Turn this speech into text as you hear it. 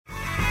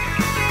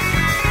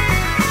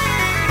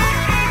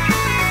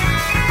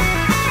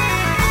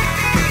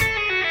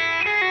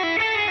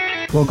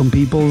Welcome,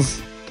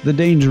 peoples, to the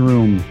Danger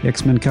Room,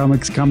 X-Men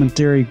Comics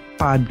Commentary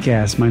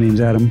Podcast. My name's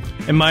Adam.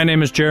 And my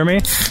name is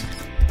Jeremy.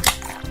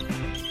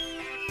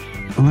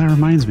 Well, that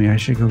reminds me, I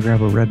should go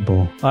grab a Red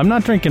Bull. I'm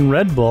not drinking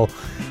Red Bull.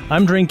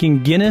 I'm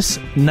drinking Guinness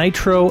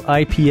Nitro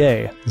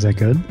IPA. Is that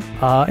good?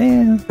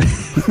 Yeah.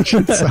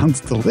 It sounds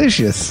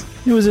delicious.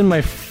 It was in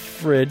my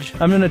fridge.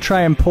 I'm going to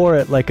try and pour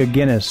it like a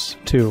Guinness,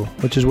 too,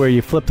 which is where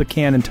you flip the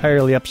can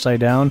entirely upside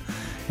down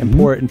and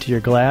pour it into your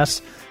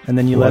glass. And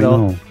then you let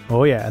all...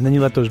 Oh, yeah. And then you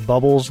let those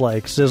bubbles,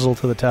 like, sizzle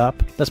to the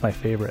top. That's my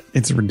favorite.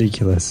 It's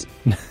ridiculous.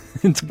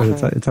 It's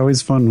cool. It's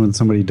always fun when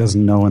somebody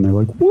doesn't know and they're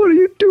like, what are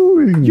you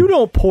doing? You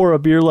don't pour a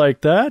beer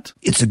like that.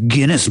 It's a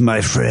Guinness,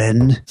 my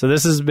friend. So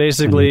this is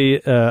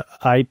basically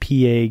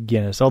IPA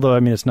Guinness. Although,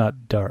 I mean, it's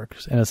not dark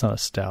and it's not a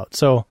stout.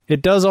 So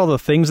it does all the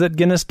things that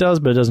Guinness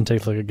does, but it doesn't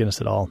taste like a Guinness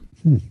at all.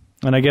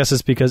 And I guess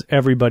it's because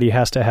everybody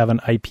has to have an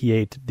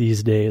IPA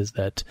these days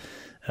that...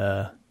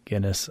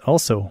 Guinness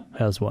also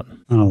has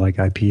one. I don't like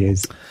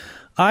IPAs.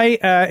 I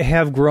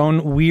have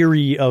grown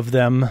weary of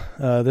them.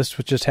 This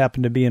just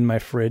happened to be in my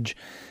fridge.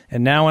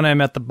 And now when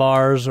I'm at the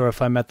bars or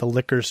if I'm at the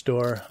liquor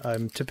store,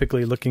 I'm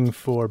typically looking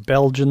for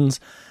Belgians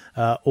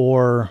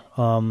or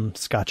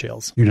Scotch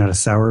ales. You're not a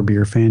sour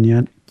beer fan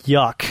yet?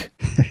 Yuck.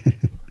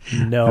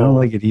 No. I don't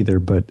like it either,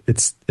 but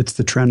it's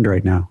the trend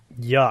right now.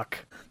 Yuck.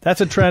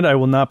 That's a trend I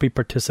will not be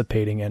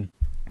participating in.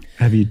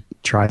 Have you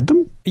tried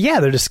them? Yeah,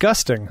 they're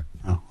disgusting.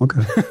 Oh,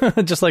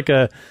 okay. just like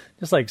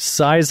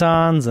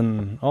Saisons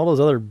and all those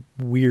other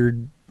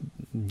weird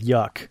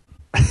yuck.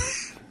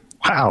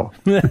 Wow.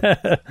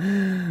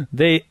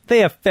 They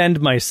offend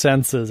my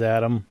senses,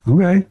 Adam.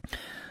 Okay.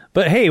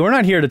 But hey, we're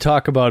not here to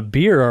talk about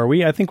beer, are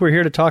we? I think we're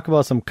here to talk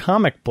about some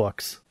comic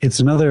books.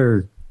 It's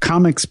another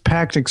Comics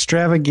Packed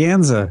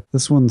extravaganza.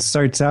 This one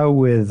starts out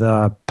with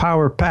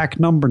Power Pack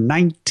number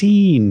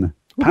 19.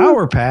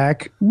 Power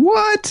Pack?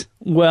 What?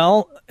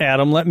 Well,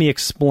 Adam, let me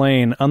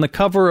explain. On the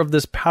cover of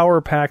this Power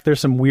Pack, there's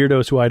some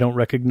weirdos who I don't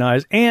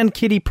recognize, and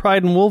Kitty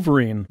Pryde and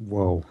Wolverine.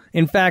 Whoa.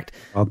 In fact,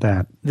 about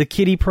that, the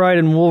Kitty Pryde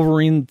and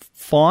Wolverine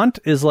font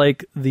is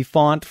like the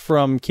font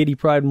from Kitty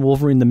Pryde and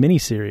Wolverine, the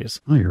miniseries.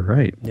 Oh, you're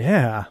right.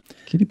 Yeah.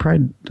 Kitty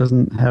Pryde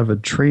doesn't have a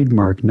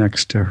trademark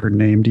next to her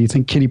name. Do you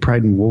think Kitty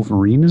Pryde and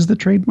Wolverine is the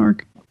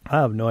trademark?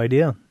 I have no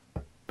idea,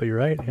 but you're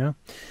right, yeah.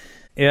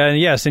 And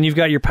yes, and you've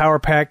got your Power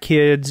Pack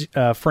kids.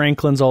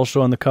 Franklin's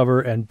also on the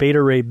cover, and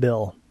Beta Ray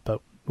Bill.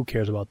 But who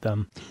cares about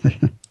them?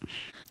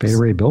 Beta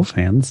Ray Bill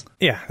fans?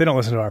 Yeah, they don't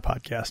listen to our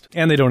podcast,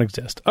 and they don't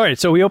exist. All right,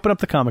 so we open up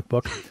the comic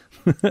book.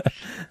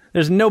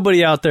 There's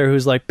nobody out there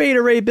who's like, Beta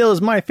Ray Bill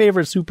is my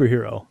favorite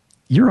superhero.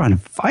 You're on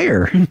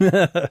fire.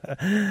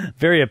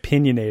 Very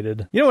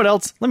opinionated. You know what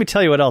else? Let me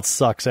tell you what else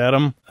sucks,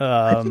 Adam.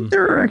 I think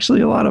there are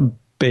actually a lot of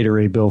Beta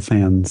Ray Bill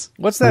fans.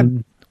 What's that?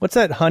 What's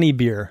that honey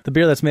beer? The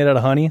beer that's made out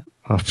of honey?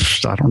 I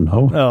don't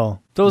know. Oh,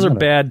 those are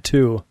bad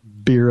too.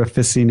 Beer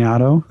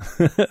aficionado.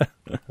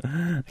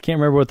 I can't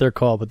remember what they're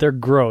called, but they're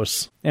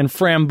gross. And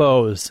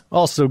Framboise,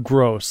 also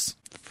gross.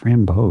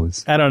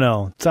 Framboise? I don't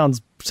know.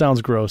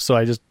 Sounds gross, so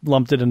I just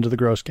lumped it into the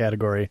gross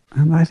category.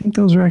 I think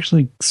those are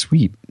actually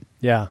sweet.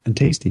 Yeah. And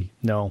tasty.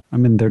 No. I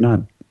mean, they're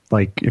not,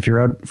 like, if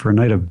you're out for a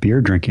night of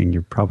beer drinking,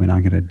 you're probably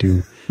not going to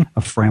do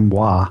a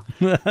framboise.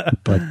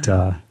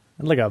 But,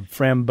 like a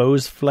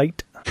Framboise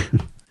flight.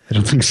 I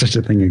don't think such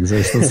a thing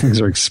exists. Those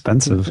things are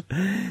expensive.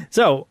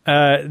 So,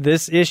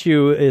 this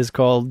issue is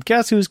called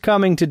Guess Who's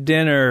Coming to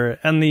Dinner?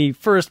 And the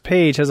first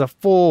page has a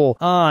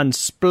full-on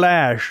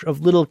splash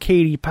of little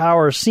Katie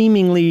Power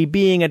seemingly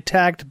being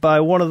attacked by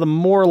one of the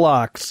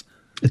Morlocks.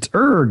 It's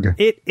Urg.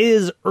 It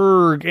is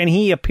Urg, and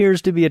he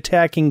appears to be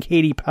attacking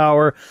Katie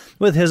Power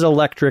with his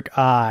electric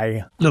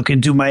eye. Look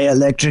into my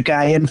electric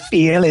eye and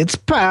feel its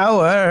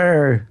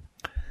power.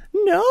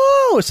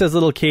 No, says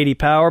little Katie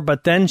Power,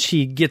 but then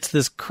she gets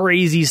this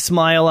crazy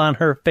smile on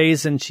her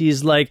face, and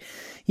she's like,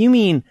 you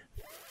mean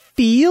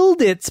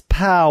field its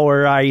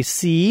power, I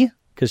see?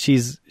 Because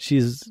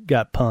she's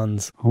got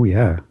puns. Oh,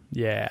 yeah.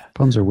 Yeah.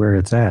 Puns are where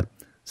it's at.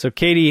 So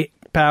Katie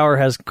Power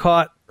has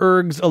caught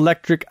Urg's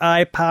electric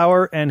eye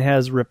power and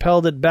has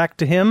repelled it back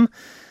to him.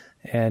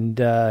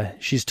 And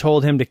she's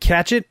told him to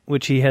catch it,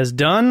 which he has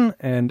done,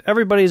 and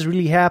everybody's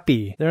really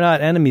happy. They're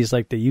not enemies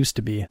like they used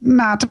to be.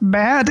 Not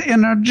bad,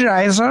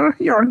 Energizer.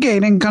 You're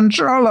gaining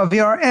control of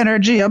your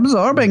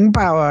energy-absorbing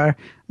power.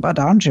 But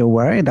aren't you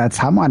worried that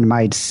someone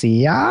might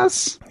see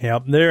us?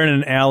 Yep, they're in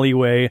an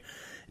alleyway.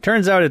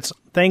 Turns out it's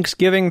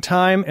Thanksgiving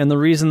time, and the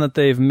reason that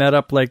they've met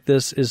up like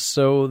this is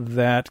so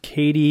that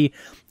Katie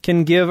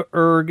can give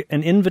Urg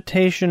an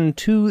invitation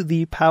to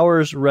the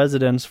Powers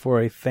residence for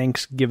a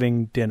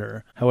Thanksgiving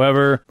dinner.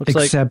 However,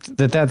 except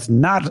that that's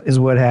not is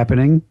what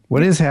happening.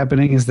 What is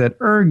happening is that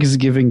Urg is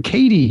giving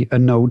Katie a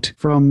note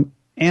from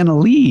Anna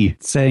Lee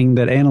saying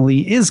that Anna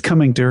Lee is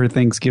coming to her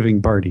Thanksgiving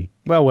party.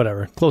 Well,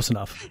 whatever. Close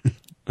enough.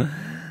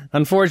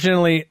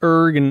 Unfortunately,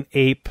 Urg and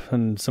Ape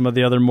and some of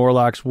the other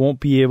Morlocks won't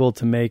be able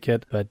to make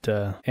it, but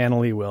Anna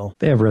Lee will.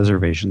 They have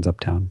reservations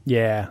uptown.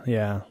 Yeah.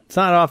 It's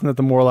not often that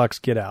the Morlocks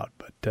get out,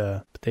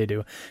 but they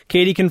do.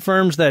 Katie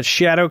confirms that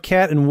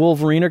Shadowcat and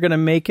Wolverine are going to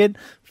make it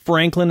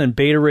Franklin and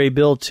Beta Ray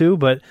Bill too,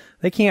 but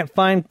they can't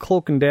find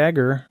Cloak and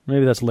Dagger.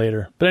 Maybe that's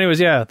later. But anyways,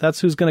 yeah, that's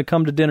who's going to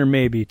come to dinner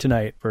maybe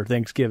tonight for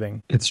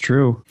Thanksgiving. It's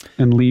true.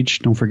 And Leech,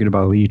 don't forget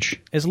about Leech.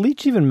 Is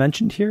Leech even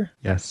mentioned here?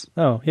 Yes.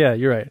 Oh, yeah,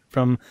 you're right.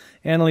 From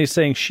Annalise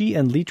saying she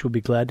and Leech will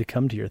be glad to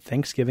come to your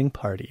Thanksgiving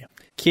party.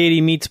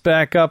 Katie meets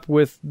back up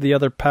with the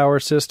other Power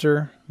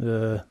sister.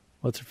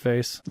 What's her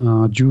face?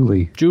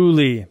 Julie.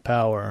 Julie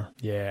Power,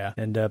 yeah.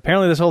 And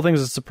apparently this whole thing's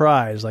a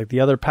surprise. Like,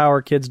 the other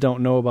Power kids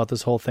don't know about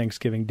this whole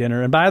Thanksgiving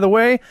dinner. And by the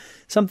way,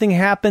 something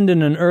happened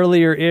in an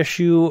earlier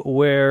issue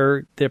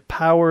where the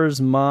Power's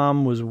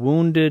mom was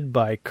wounded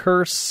by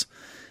Curse,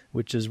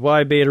 which is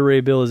why Beta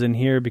Ray Bill is in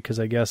here, because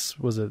I guess,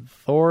 was it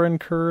Thor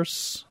and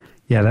Curse?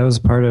 Yeah, that was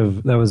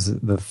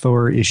the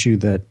Thor issue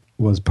that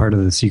was part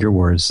of the Secret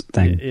Wars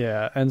thing.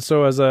 Yeah, and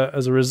so as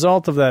a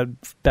result of that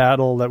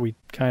battle that we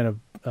kind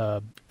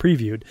of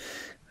previewed,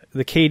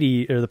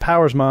 the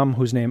Powers mom,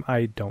 whose name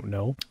I don't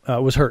know,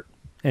 was hurt,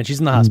 and she's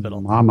in the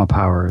hospital. Mama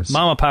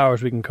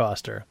Powers, we can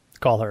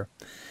call her.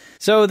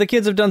 So the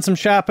kids have done some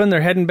shopping.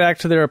 They're heading back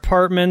to their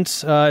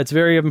apartment. It's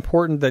very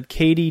important that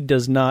Katie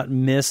does not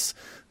miss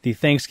the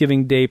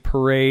Thanksgiving Day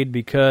parade,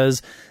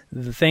 because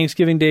the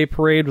Thanksgiving Day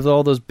parade with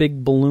all those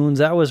big balloons,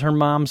 that was her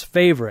mom's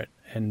favorite.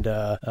 And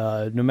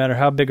no matter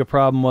how big a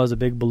problem was, a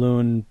big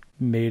balloon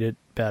made it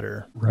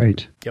better.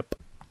 Right. Yep.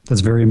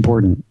 That's very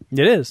important.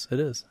 It is.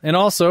 And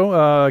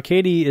also,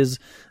 Katie is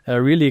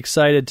really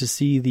excited to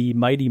see the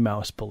Mighty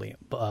Mouse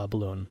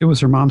balloon. It was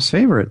her mom's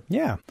favorite.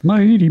 Yeah.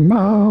 Mighty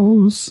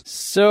Mouse.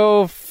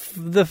 So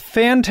the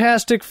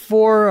Fantastic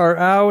Four are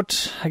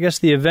out. I guess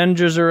the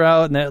Avengers are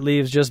out, and that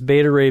leaves just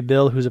Beta Ray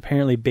Bill, who's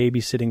apparently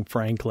babysitting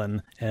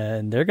Franklin.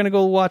 And they're going to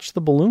go watch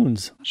the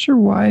balloons. Not sure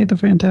why the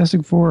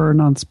Fantastic Four are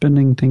not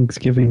spending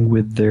Thanksgiving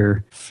with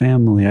their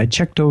family. I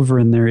checked over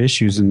in their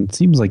issues, and it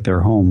seems like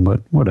they're home,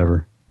 but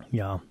whatever.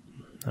 Yeah.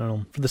 I don't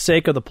know. For the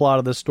sake of the plot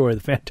of this story,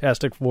 the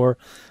Fantastic Four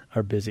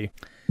are busy.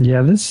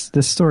 Yeah, this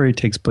story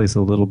takes place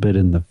a little bit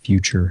in the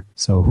future.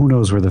 So who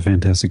knows where the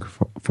Fantastic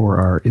Four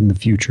are in the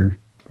future.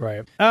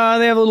 Right. They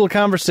have a little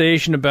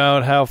conversation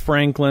about how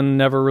Franklin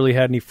never really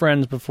had any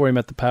friends before he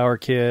met the Power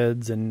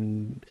Kids,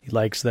 and he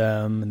likes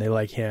them, and they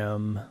like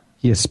him.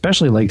 He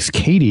especially likes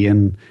Katie,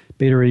 and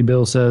Beta Ray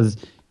Bill says,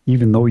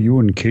 even though you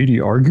and Katie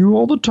argue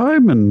all the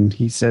time, and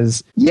he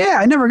says, yeah,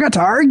 I never got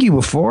to argue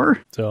before.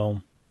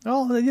 So,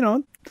 well, you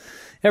know,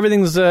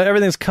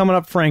 everything's coming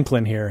up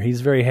Franklin here. He's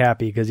very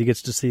happy because he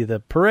gets to see the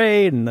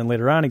parade, and then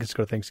later on he gets to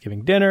go to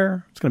Thanksgiving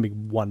dinner. It's going to be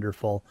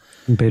wonderful.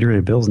 And Beta Ray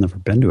Bill's never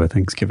been to a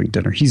Thanksgiving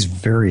dinner. He's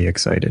very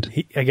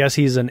excited. I guess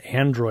he's an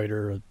android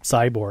or a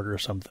cyborg or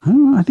something. I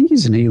don't know. I think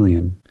he's an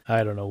alien.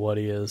 I don't know what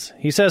he is.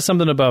 He says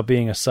something about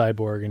being a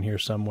cyborg in here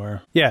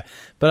somewhere. Yeah,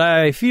 but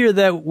I fear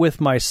that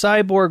with my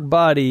cyborg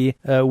body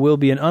will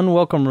be an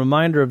unwelcome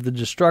reminder of the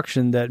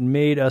destruction that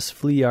made us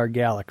flee our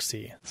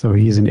galaxy. So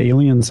he's an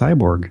alien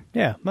cyborg.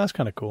 Yeah, that's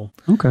kind of cool.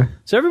 Okay.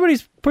 So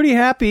everybody's pretty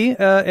happy,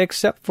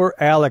 except for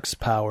Alex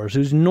Powers,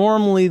 who's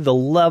normally the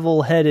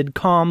level-headed,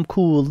 calm,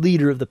 cool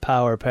leader of the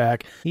Power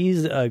Pack.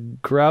 He's a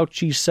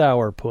grouchy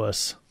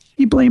sourpuss.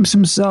 He blames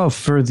himself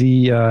for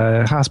the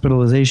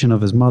hospitalization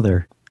of his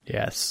mother.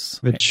 Yes.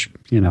 Which,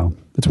 you know,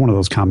 it's one of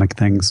those comic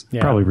things.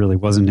 Yeah. Probably really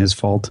wasn't his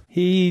fault.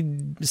 He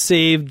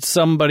saved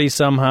somebody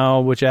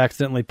somehow, which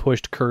accidentally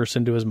pushed Curse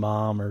into his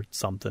mom or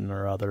something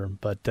or other.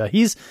 But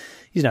he's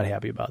not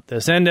happy about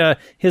this. And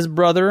his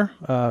brother,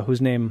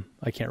 whose name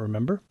I can't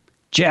remember.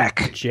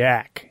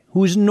 Jack,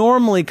 who's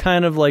normally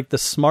kind of like the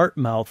smart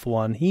mouth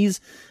one.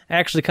 He's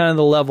actually kind of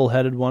the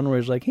level-headed one where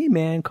he's like, hey,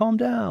 man, calm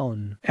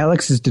down.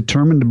 Alex is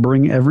determined to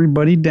bring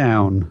everybody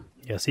down.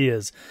 Yes, he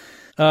is.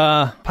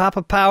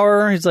 Papa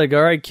Power, he's like,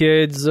 all right,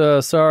 kids,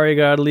 sorry I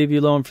gotta leave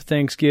you alone for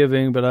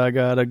Thanksgiving, but I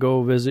gotta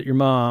go visit your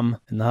mom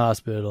in the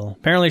hospital.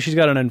 Apparently she's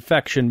got an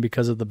infection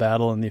because of the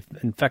battle, and the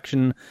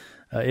infection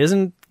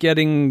isn't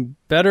getting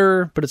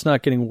better, but it's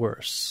not getting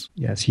worse.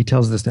 Yes, he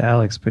tells this to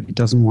Alex, but he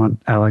doesn't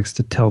want Alex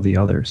to tell the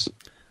others.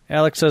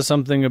 Alex says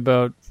something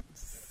about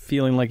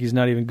feeling like he's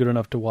not even good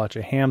enough to watch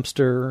a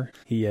hamster.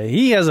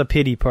 He has a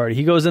pity party.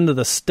 He goes into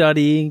the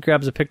study,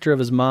 grabs a picture of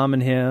his mom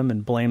and him,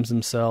 and blames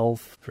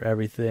himself for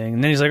everything.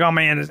 And then he's like, oh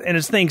man, and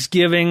it's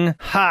Thanksgiving.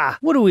 Ha!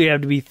 What do we have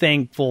to be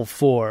thankful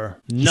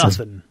for?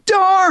 Nothing.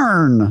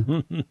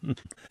 Darn!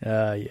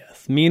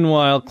 Yes.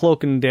 Meanwhile,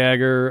 Cloak and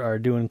Dagger are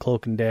doing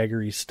Cloak and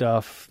Daggery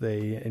stuff.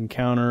 They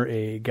encounter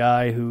a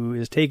guy who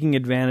is taking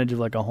advantage of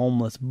like a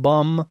homeless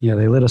bum. Yeah,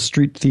 they let a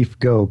street thief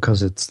go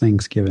because it's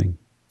Thanksgiving.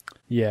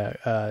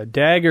 Yeah,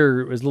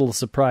 Dagger was a little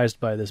surprised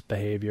by this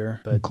behavior,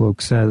 but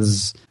Cloak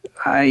says,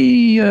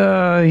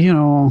 I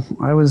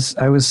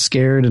was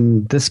scared,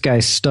 and this guy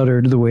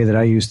stuttered the way that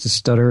I used to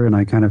stutter, and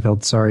I kind of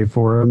felt sorry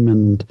for him,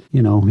 and,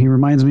 you know, he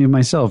reminds me of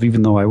myself,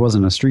 even though I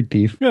wasn't a street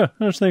thief. Yeah,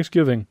 it's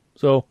Thanksgiving,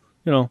 so,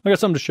 you know, I got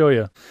something to show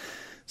you.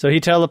 So he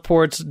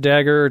teleports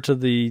Dagger to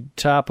the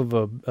top of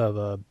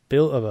a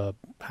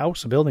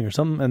house, a building or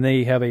something, and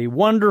they have a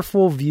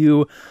wonderful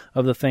view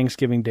of the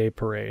Thanksgiving Day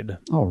parade.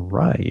 All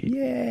right.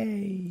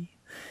 Yay.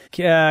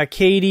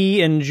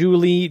 Katie and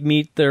Julie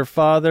meet their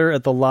father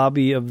at the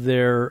lobby of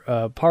their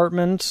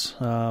apartment.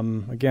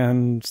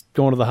 Again, it's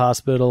going to the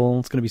hospital.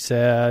 It's going to be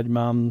sad.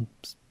 Mom's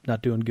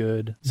not doing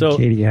good. So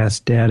Katie asks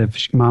Dad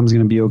if Mom's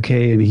going to be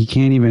okay, and he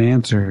can't even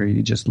answer her.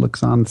 He just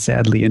looks on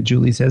sadly, and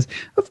Julie says,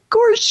 "Of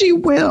course she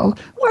will.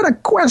 What a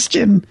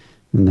question."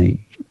 And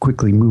they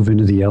quickly move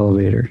into the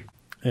elevator.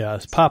 Yeah,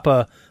 it's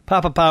Papa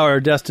Power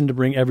destined to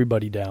bring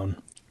everybody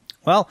down.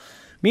 Well,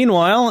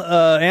 meanwhile,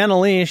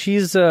 Annalee,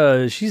 she's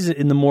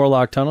in the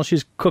Morlock tunnel.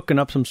 She's cooking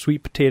up some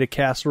sweet potato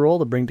casserole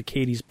to bring to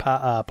Katie's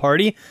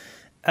party.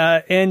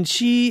 And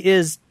she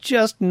is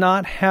just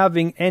not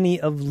having any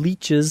of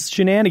Leech's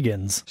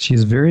shenanigans.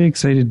 She's very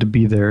excited to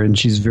be there, and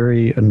she's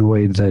very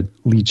annoyed that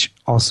Leech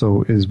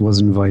also was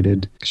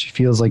invited. She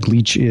feels like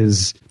Leech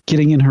is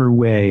getting in her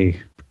way,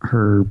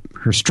 her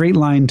straight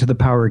line to the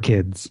Power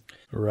Kids.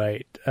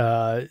 Right.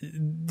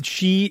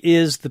 She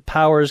is the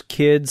Powers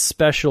Kids'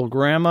 special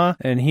grandma,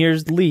 and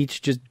here's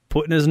Leech just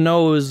putting his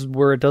nose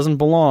where it doesn't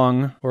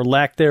belong, or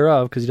lack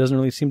thereof, because he doesn't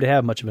really seem to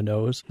have much of a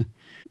nose.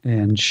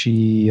 And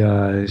she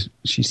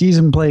sees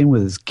him playing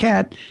with his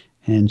cat,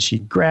 and she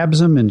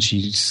grabs him and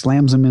she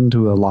slams him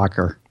into a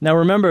locker. Now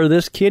remember,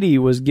 this kitty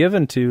was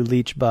given to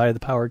Leech by the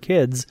Power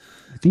Kids.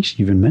 I think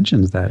she even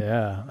mentions that.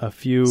 Yeah, a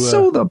few...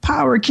 So the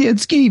Power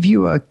Kids gave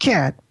you a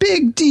cat.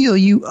 Big deal,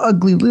 you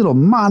ugly little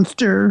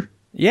monster.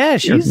 Yeah,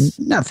 she's...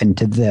 You're nothing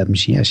to them.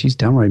 She's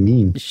downright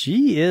mean.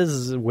 She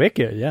is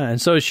wicked, yeah.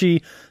 And so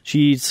she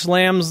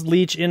slams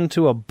Leech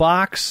into a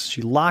box.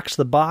 She locks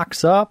the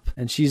box up.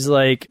 And she's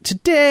like,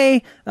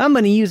 today, I'm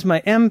going to use my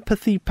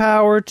empathy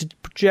power to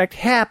project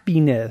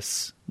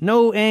happiness.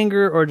 No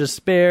anger or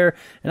despair.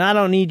 And I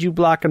don't need you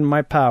blocking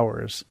my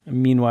powers.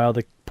 And meanwhile,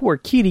 the poor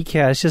kitty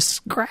cat is just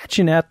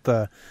scratching at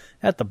the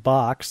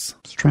box.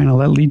 Just trying to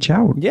let Leech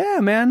out.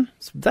 Yeah, man.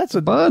 That's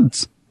a...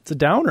 Buds. It's a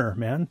downer,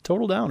 man.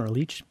 Total downer.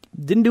 Leech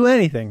didn't do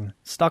anything.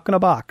 Stuck in a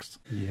box.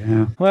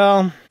 Yeah.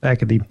 Well,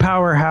 back at the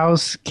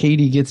powerhouse,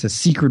 Katie gets a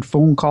secret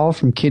phone call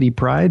from Kitty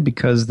Pryde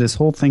because this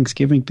whole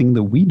Thanksgiving thing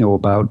that we know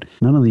about,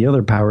 none of the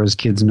other Powers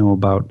kids know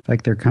about. In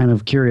fact, they're kind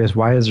of curious,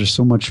 why is there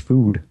so much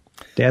food?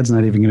 Dad's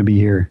not even going to be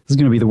here. This is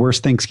going to be the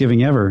worst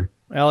Thanksgiving ever.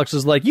 Alex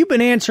is like, you've been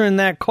answering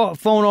that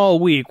phone all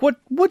week.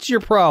 What's your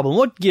problem?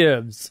 What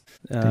gives?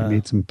 They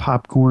made some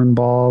popcorn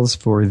balls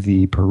for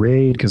the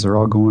parade because they're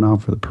all going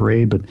out for the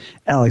parade, but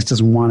Alex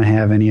doesn't want to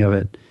have any of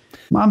it.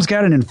 Mom's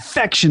got an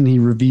infection, he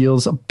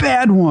reveals. A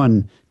bad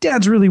one.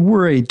 Dad's really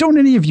worried. Don't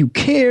any of you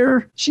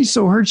care? She's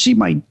so hurt she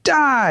might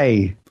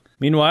die.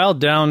 Meanwhile,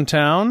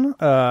 downtown,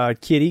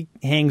 Kitty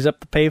hangs up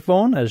the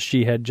payphone as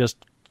she had just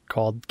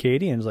called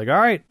Katie and is like, all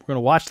right, we're going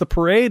to watch the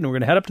parade and we're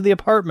going to head up to the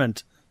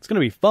apartment. It's going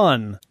to be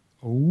fun.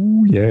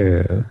 Oh,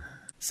 yeah.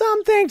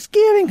 Some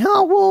Thanksgiving,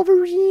 huh,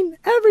 Wolverine?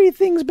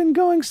 Everything's been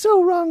going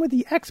so wrong with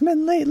the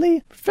X-Men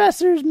lately.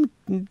 Professor's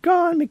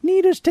gone,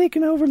 Magneto's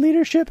taken over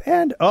leadership,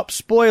 and,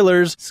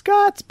 spoilers,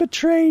 Scott's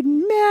betrayed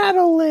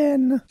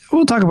Madeline.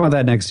 We'll talk about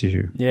that next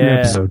issue. Yeah,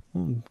 episode.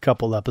 A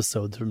couple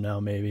episodes from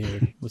now,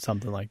 maybe, or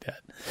something like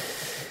that.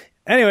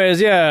 Anyways,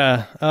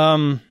 yeah.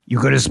 You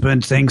could have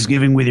spent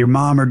Thanksgiving with your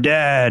mom or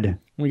dad.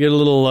 We get a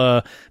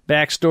little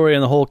backstory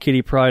on the whole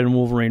Kitty Pryde and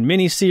Wolverine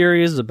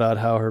miniseries about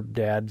how her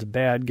dad's a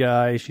bad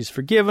guy. She's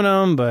forgiven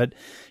him, but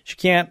she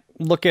can't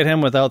look at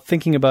him without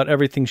thinking about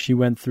everything she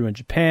went through in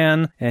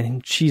Japan.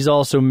 And she's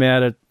also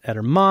mad at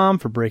her mom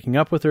for breaking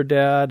up with her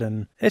dad,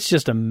 and it's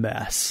just a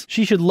mess.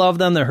 She should love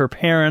them, they're her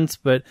parents,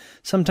 but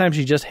sometimes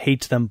she just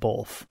hates them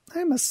both.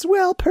 I'm a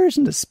swell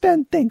person to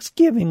spend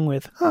Thanksgiving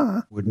with,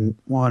 huh?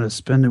 Wouldn't want to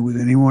spend it with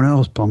anyone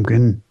else,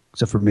 Pumpkin,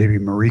 except for maybe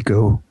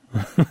Mariko.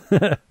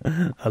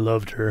 I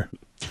loved her.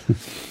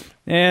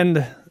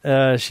 And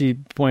she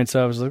points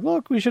out, I was like,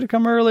 look, we should have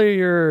come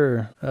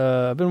earlier.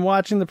 I've been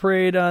watching the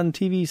parade on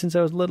TV since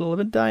I was little. I've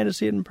been dying to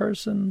see it in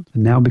person.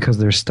 And now because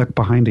they're stuck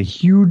behind a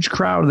huge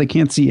crowd, they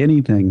can't see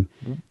anything.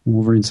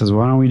 Wolverine says,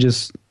 why don't we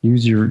just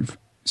use your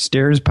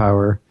stairs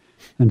power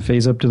and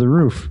phase up to the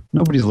roof?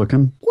 Nobody's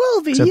looking.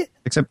 Wolvie!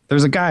 Except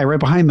there's a guy right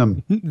behind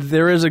them.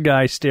 There is a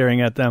guy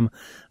staring at them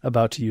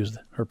about to use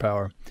her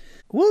power.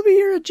 Wolvie,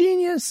 you're a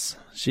genius.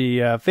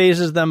 She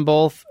phases them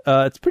both.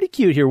 It's pretty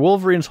cute here.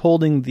 Wolverine's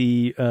holding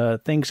the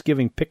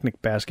Thanksgiving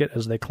picnic basket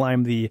as they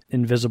climb the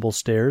invisible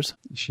stairs.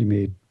 She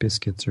made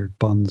biscuits or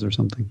buns or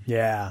something.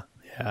 Yeah.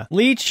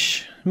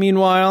 Leech,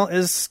 meanwhile,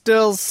 is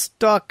still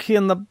stuck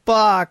in the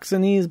box,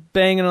 and he's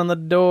banging on the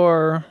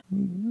door.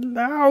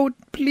 Out,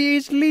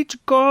 please, Leech,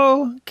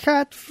 go,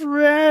 cat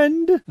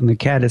friend. And the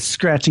cat is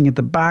scratching at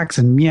the box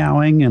and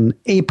meowing, and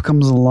Ape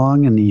comes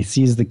along, and he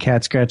sees the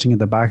cat scratching at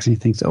the box, and he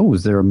thinks, oh,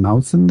 is there a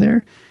mouse in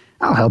there?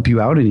 I'll help you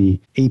out. And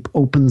Ape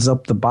opens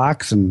up the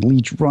box, and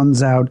Leech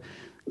runs out.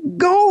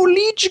 Go,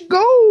 Leech,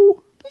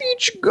 go!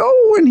 Leech, go!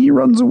 And he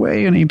runs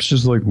away, and Ape's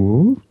just like,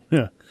 whoa.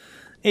 Yeah.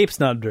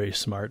 Ape's not very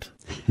smart.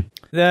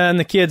 Then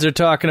the kids are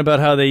talking about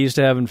how they used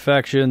to have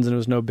infections and it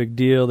was no big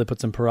deal. They put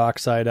some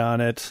peroxide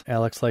on it.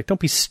 Alex like, don't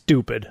be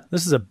stupid.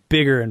 This is a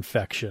bigger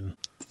infection.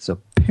 It's a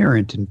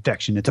parent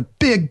infection. It's a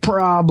big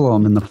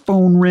problem. And the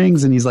phone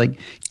rings and he's like,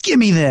 give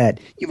me that.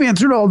 You've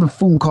answered all the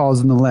phone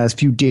calls in the last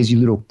few days, you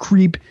little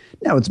creep.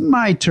 Now it's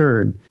my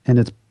turn. And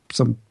it's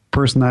some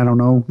person I don't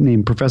know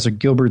named Professor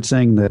Gilbert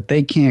saying that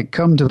they can't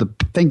come to the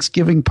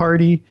Thanksgiving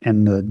party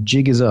and the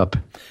jig is up.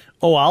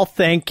 Oh, I'll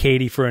thank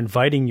Katie for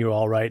inviting you,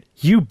 all right.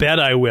 You bet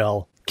I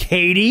will.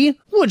 Katie,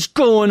 what's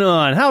going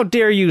on? How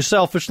dare you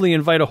selfishly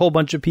invite a whole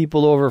bunch of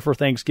people over for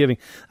Thanksgiving?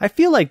 I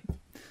feel like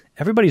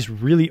everybody's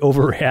really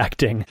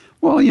overreacting.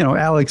 Well,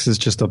 Alex is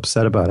just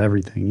upset about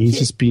everything. He's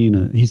just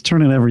he's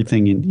turning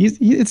everything in.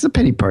 It's a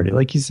pity party,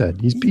 like you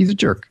said. He's a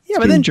jerk. Yeah,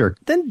 but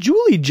then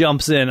Julie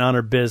jumps in on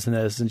her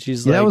business and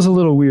she's like, that was a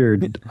little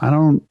weird.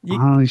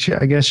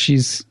 I guess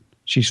she's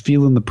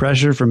feeling the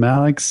pressure from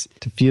Alex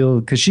to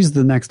feel, because she's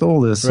the next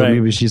oldest. So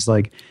maybe she's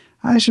like,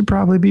 I should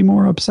probably be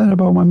more upset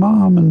about my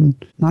mom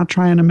and not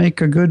trying to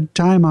make a good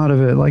time out of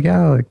it like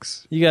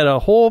Alex. You got a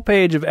whole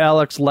page of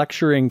Alex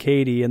lecturing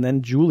Katie, and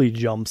then Julie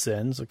jumps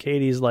in. So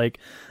Katie's like,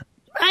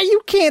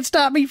 you can't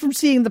stop me from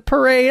seeing the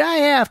parade. I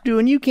have to,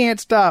 and you can't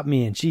stop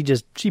me. And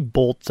she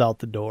bolts out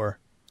the door.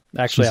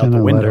 Actually, out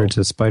the window. She sent a letter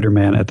to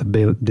Spider-Man at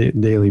the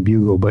Daily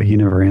Bugle, but he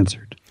never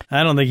answered.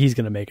 I don't think he's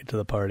going to make it to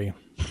the party.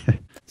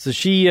 So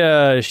she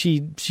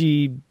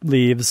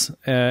leaves,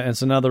 and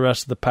so now the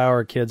rest of the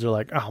Power kids are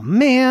like, oh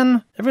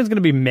man, everyone's going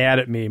to be mad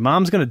at me.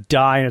 Mom's going to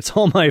die, and it's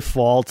all my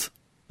fault.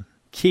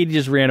 Katie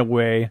just ran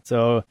away,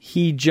 so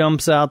he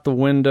jumps out the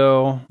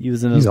window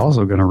using He's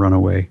also going to run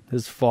away.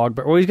 His fog.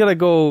 Well, he's got to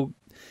go.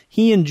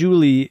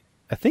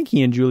 I think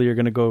he and Julie are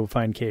going to go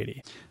find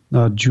Katie.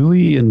 No,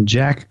 Julie and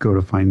Jack go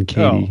to find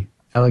Katie.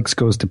 Oh. Alex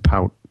goes to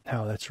Pout.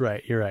 Oh, that's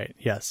right. You're right.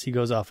 Yes, he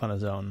goes off on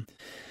his own.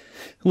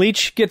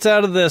 Leech gets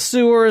out of the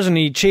sewers and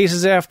he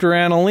chases after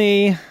Anna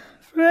Lee.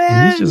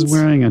 He's just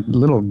wearing a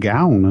little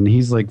gown and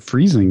he's like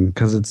freezing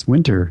because it's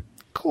winter.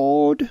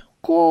 Cold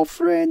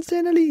friends,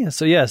 Anna Lee.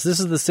 So yes, this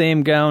is the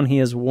same gown he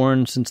has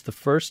worn since the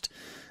first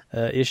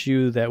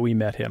issue that we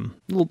met him.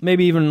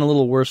 Maybe even a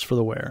little worse for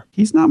the wear.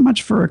 He's not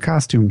much for a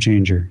costume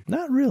changer.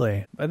 Not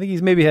really. I think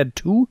he's maybe had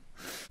 2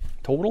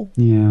 total.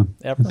 Yeah,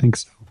 ever. I think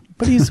so.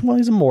 But he's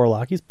a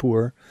Morlock. He's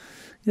poor.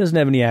 He doesn't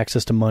have any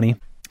access to money.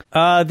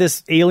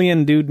 This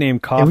alien dude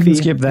named Coffee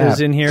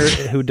is in here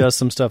who does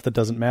some stuff that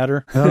doesn't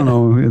matter. I don't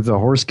know. It's a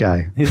horse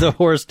guy. He's a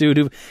horse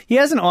dude he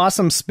has an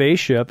awesome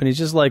spaceship and he's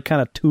just like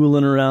kind of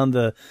tooling around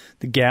the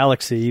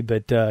galaxy.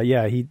 But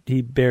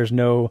he bears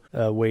no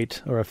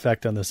weight or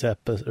effect on this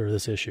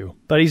this issue.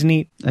 But he's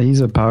neat.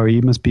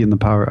 He must be in the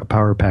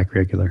Power Pack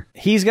regular.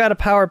 He's got a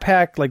Power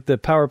Pack, like the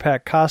Power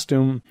Pack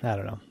costume. I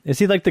don't know. Is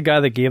he like the guy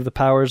that gave the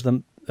powers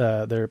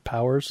their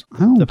powers? I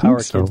don't the Power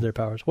think so. Kids their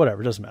powers.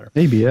 Whatever, doesn't matter.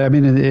 Maybe. I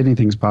mean,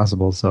 anything's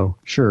possible, so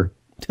sure.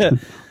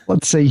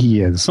 Let's say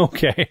he is.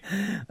 Okay.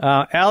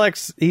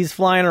 Alex, he's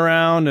flying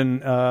around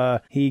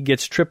and he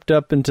gets tripped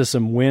up into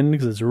some wind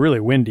because it's really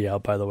windy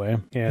out, by the way.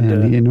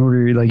 And in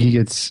order, he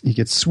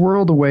gets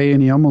swirled away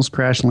and he almost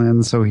crash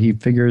lands, so he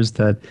figures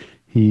that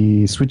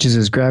he switches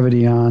his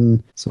gravity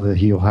on so that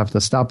he'll have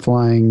to stop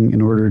flying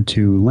in order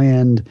to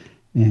land.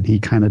 And he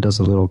kind of does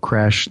a little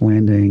crash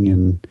landing,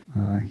 and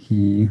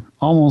he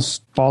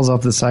almost falls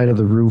off the side of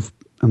the roof.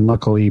 And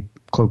luckily,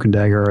 Cloak and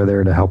Dagger are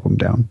there to help him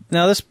down.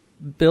 Now, this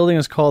building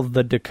is called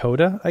the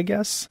Dakota, I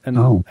guess.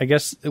 And I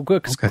guess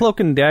because Cloak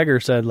and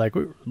Dagger said, like,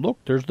 look,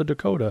 there's the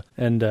Dakota.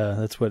 And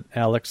that's what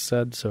Alex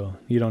said, so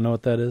you don't know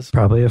what that is?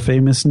 Probably a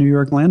famous New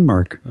York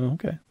landmark. Oh,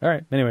 okay. All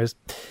right. Anyways.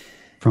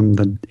 From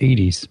the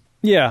 80s.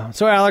 Yeah.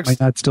 So Alex... Might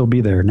not still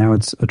be there. Now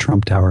it's a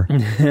Trump tower.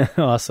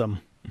 Awesome.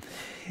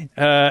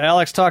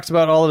 Alex talks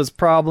about all of his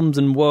problems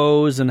and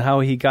woes and how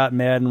he got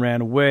mad and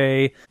ran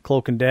away.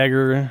 Cloak and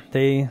Dagger,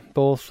 they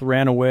both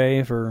ran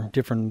away for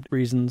different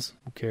reasons.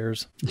 Who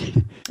cares?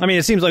 I mean,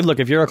 it seems like, look,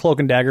 if you're a Cloak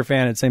and Dagger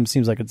fan, it seems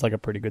like it's like a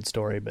pretty good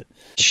story. But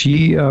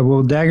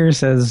Dagger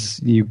says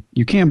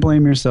you can't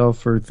blame yourself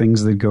for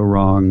things that go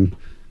wrong.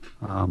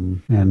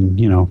 And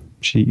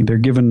they're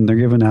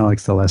giving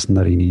Alex the lesson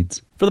that he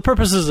needs. For the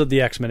purposes of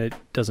the X-Men, it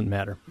doesn't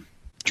matter.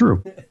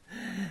 True.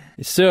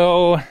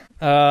 So,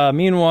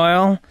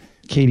 meanwhile,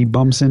 Katie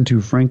bumps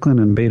into Franklin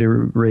and Beta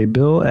Ray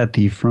Bill at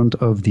the front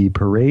of the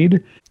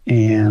parade,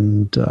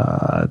 and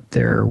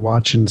they're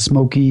watching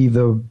Smokey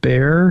the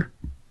Bear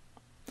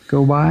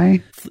go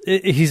by.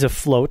 He's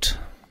afloat.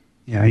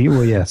 Yeah,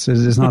 yes.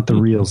 It's not the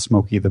real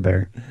Smokey the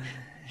Bear.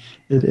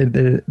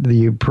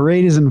 The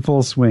parade is in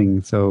full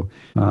swing, so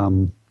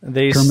Kermit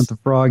the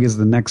Frog is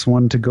the next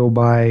one to go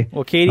by.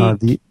 Well,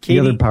 Katie, the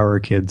other Power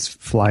Kids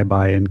fly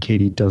by, and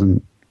Katie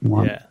doesn't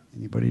want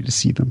anybody to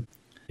see them.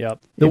 Yep.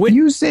 If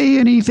you say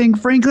anything,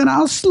 Franklin,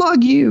 I'll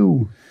slug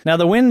you. Now,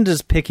 the wind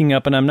is picking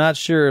up, and I'm not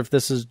sure if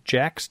this is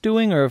Jack's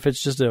doing or if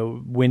it's just a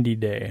windy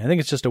day. I think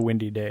it's just a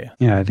windy day.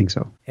 Yeah, I think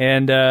so.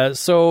 And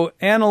so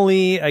Anna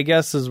Lee, I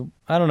guess,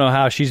 I don't know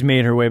how she's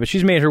made her way, but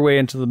she's made her way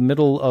into the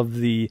middle of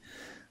the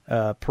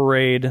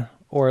parade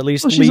Or at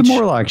least Well, she's Leech. a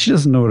Morlock. She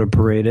doesn't know what a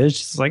parade is.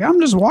 She's like, I'm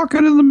just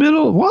walking in the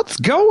middle. What's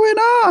going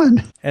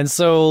on? And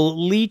so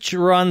Leech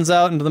runs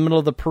out into the middle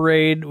of the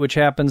parade, which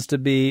happens to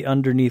be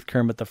underneath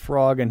Kermit the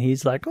Frog, and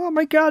he's like, oh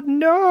my god,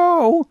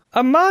 no!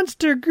 A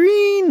monster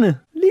green!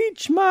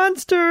 Leech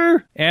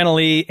monster!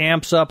 Annalie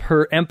amps up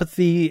her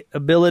empathy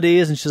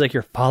abilities, and she's like,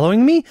 you're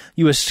following me?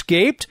 You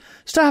escaped?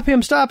 Stop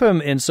him, stop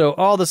him! And so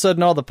all of a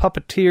sudden, all the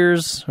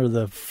puppeteers, or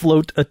the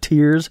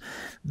float-a-tears,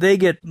 they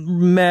get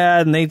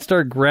mad and they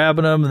start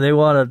grabbing him and they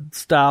want to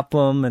stop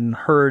him and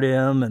hurt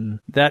him, and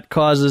that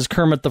causes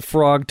Kermit the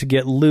Frog to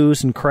get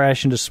loose and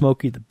crash into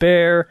Smokey the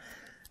Bear,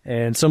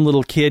 and some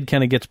little kid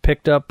kind of gets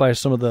picked up by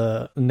some of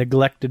the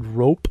neglected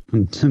rope.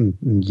 And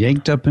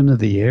yanked up into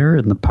the air,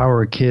 and the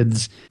Power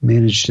Kids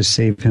managed to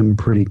save him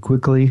pretty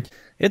quickly.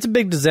 It's a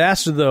big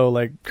disaster, though.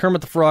 Like,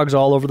 Kermit the Frog's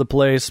all over the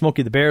place,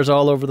 Smokey the Bear's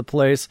all over the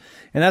place,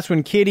 and that's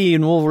when Kitty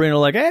and Wolverine are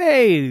like,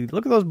 hey,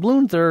 look at those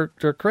balloons, they're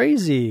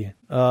crazy.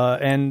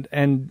 And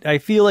I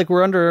feel like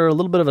we're under a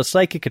little bit of a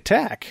psychic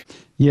attack.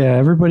 Yeah,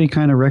 everybody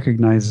kind of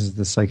recognizes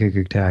the psychic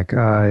attack.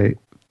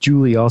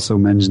 Julie also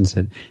mentions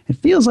it. It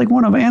feels like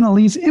one of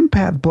Annalie's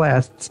empath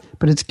blasts,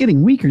 but it's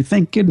getting weaker,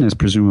 thank goodness,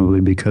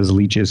 presumably because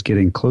Leech is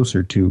getting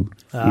closer to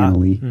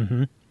Annalie.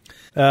 Mm-hmm.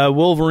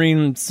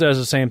 Wolverine says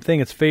the same thing.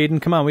 It's fading.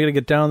 Come on, we gotta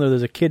get down there.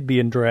 There's a kid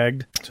being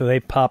dragged. So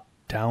they pop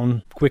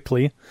down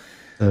quickly.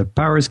 The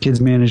Powers Kids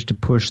manage to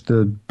push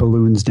the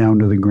balloons down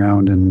to the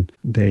ground, and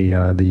they,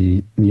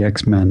 the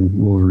X-Men,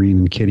 Wolverine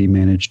and Kitty,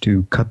 manage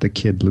to cut the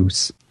kid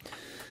loose.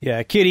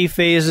 Yeah, Kitty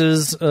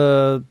phases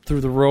through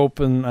the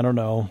rope, and I don't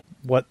know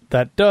what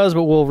that does,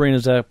 but Wolverine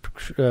is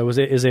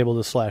able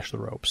to slash the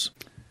ropes.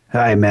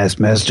 Hi,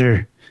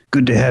 Master.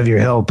 Good to have your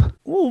help.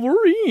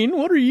 Wolverine,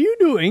 what are you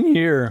doing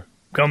here?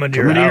 Coming to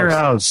your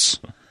house.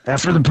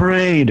 After the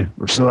parade,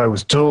 or so I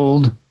was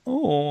told.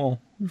 Oh,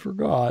 I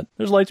forgot.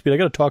 There's Lightspeed. I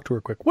gotta talk to her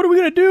quick. What are we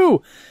gonna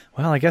do?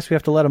 Well, I guess we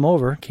have to let them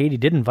over. Katie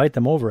did invite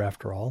them over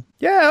after all.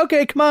 Yeah,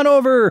 okay, come on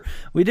over.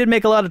 We did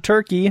make a lot of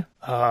turkey.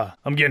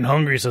 I'm getting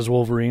hungry, says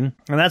Wolverine.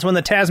 And that's when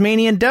the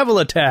Tasmanian Devil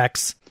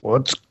attacks.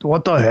 What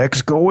the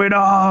heck's going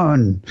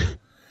on?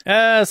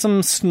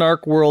 Some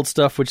Snark World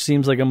stuff, which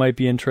seems like it might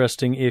be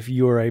interesting if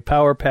you're a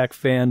Power Pack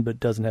fan, but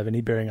doesn't have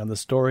any bearing on the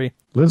story.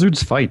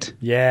 Lizards fight.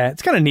 Yeah,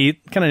 it's kind of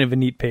neat. Kind of a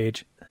neat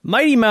page.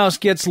 Mighty Mouse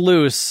gets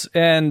loose,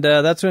 and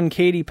that's when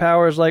Katie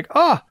Power's like,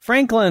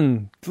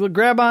 Franklin,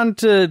 grab on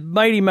to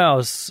Mighty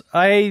Mouse.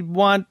 I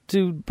want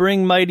to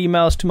bring Mighty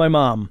Mouse to my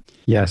mom.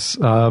 Yes.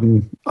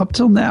 Up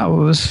till now,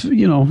 it was,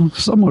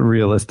 somewhat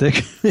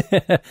realistic.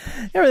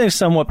 Everything's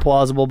somewhat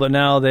plausible, but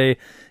now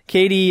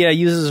Katie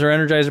uses her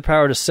Energizer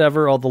power to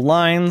sever all the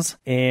lines,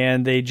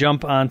 and they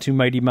jump onto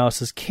Mighty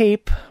Mouse's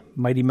cape.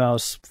 Mighty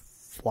Mouse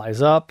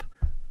flies up.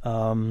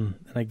 And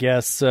I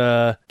guess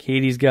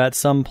Katie's got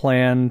some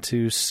plan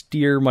to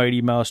steer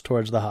Mighty Mouse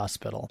towards the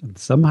hospital. And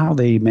somehow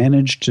they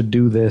managed to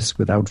do this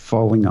without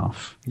falling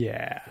off.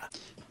 Yeah.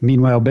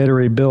 Meanwhile, Beta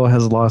Ray Bill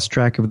has lost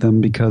track of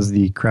them because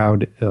the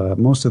crowd,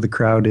 most of the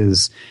crowd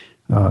is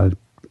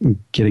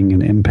getting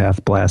an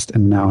empath blast,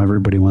 and now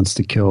everybody wants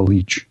to kill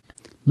Leech.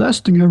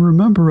 Last thing I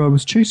remember, I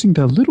was chasing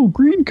that little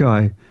green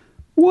guy.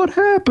 What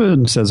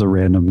happened? Says a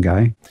random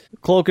guy.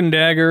 Cloak and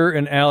Dagger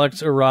and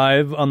Alex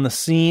arrive on the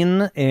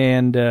scene,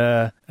 and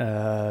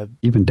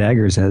even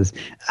Dagger says,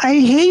 I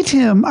hate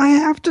him. I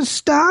have to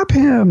stop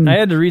him. I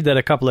had to read that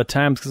a couple of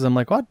times because I'm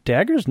like, what?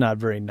 Dagger's not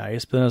very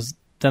nice. But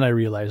then I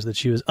realized that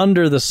she was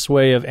under the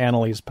sway of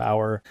Annalie's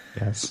power.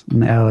 Yes.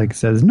 And Alex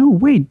says, no,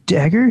 wait,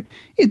 Dagger.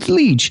 It's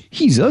Leech.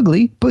 He's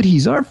ugly, but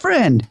he's our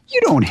friend.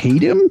 You don't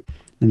hate him.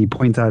 Then he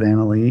points out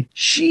Annalie.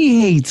 She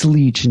hates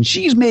Leech, and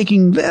she's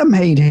making them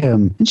hate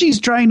him. And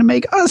she's trying to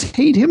make us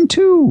hate him,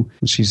 too.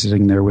 And she's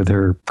sitting there with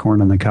her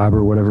corn on the cob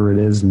or whatever it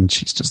is, and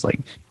she's just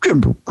like...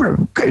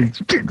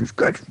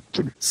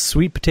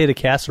 Sweet potato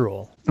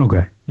casserole.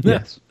 Okay.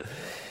 Yes.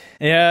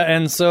 Yeah,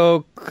 and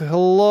so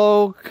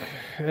Cloak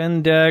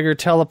and Dagger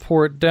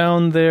teleport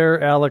down there.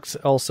 Alex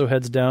also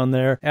heads down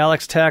there.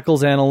 Alex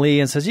tackles Annalie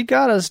and says, you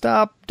gotta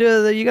stop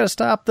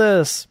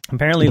this.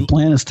 Apparently, the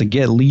plan is to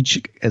get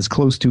Leech as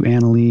close to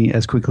Annalie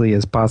as quickly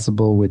as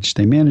possible, which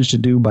they managed to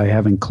do by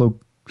having Cloak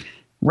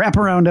wrap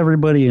around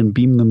everybody and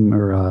beam them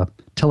or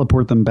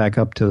teleport them back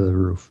up to the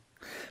roof.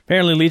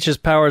 Apparently, Leech's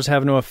powers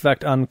have no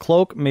effect on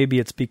Cloak. Maybe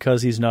it's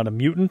because he's not a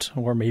mutant,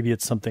 or maybe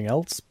it's something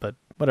else, but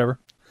whatever.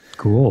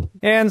 Cool.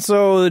 And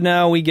so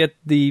now we get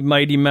the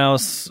Mighty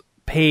Mouse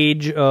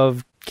page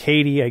of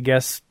Katie, I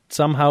guess,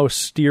 somehow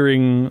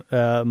steering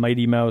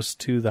Mighty Mouse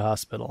to the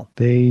hospital.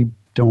 They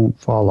don't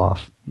fall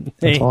off.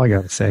 That's all I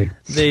got to say.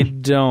 They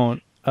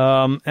don't.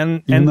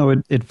 Even though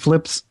it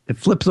flips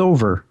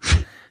over.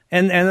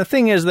 And the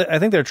thing is that I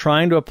think they're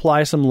trying to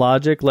apply some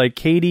logic. Like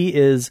Katie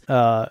is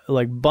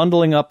like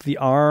bundling up the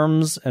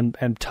arms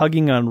and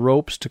tugging on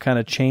ropes to kind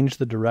of change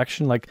the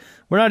direction. Like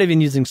we're not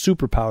even using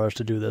superpowers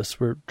to do this.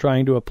 We're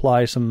trying to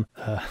apply some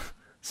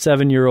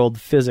 7-year-old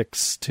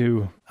physics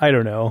to, I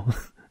don't know,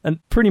 a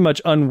pretty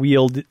much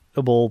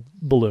unwieldable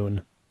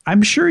balloon.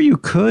 I'm sure you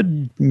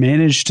could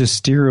manage to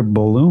steer a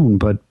balloon,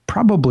 but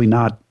probably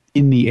not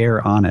in the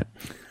air on it.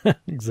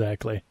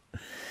 Exactly.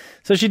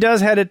 So she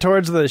does head it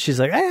towards she's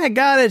like, hey, I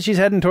got it. She's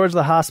heading towards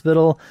the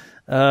hospital.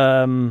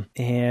 And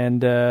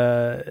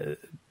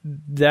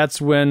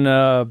that's when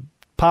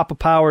Papa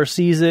Power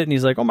sees it, and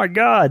he's like, oh my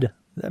God,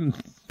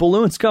 that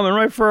balloon's coming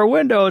right for our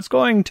window. It's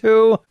going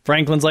to.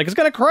 Franklin's like, it's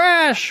going to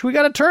crash. We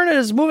got to turn it.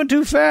 It's moving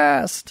too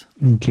fast.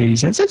 And Katie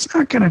says, it's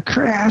not going to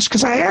crash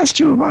because I asked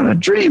you about a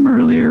dream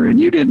earlier and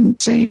you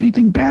didn't say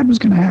anything bad was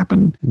going to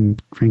happen.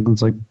 And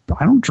Franklin's like,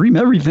 I don't dream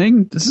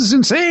everything. This is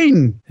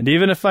insane. And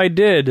even if I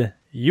did,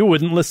 you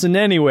wouldn't listen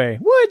anyway.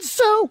 Would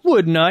so?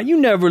 Would not. You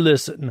never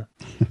listen.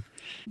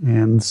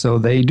 And so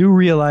they do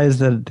realize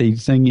that the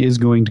thing is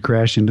going to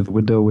crash into the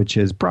window, which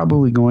is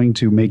probably going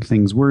to make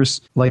things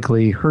worse,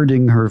 likely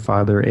hurting her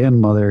father and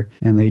mother.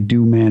 And they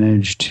do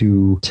manage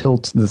to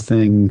tilt the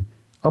thing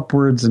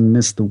upwards and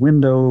miss the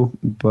window,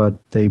 but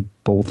they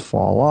both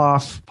fall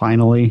off,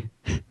 finally.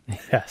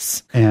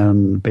 Yes.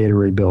 And Beta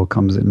Ray Bill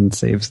comes in and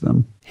saves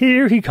them.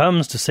 Here he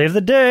comes to save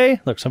the day.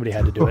 Look, somebody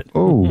had to do it.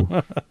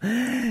 Oh.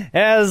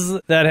 As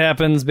that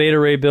happens, Beta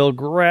Ray Bill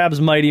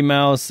grabs Mighty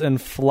Mouse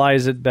and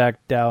flies it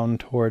back down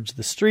towards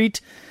the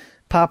street.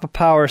 Papa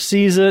Power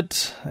sees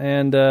it,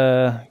 and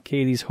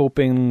Katie's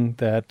hoping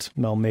that,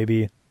 well,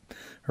 maybe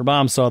her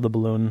mom saw the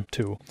balloon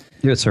too.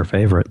 It's her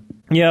favorite.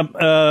 Yep.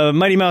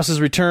 Mighty Mouse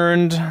has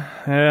returned.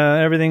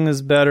 Everything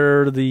is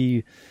better.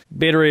 The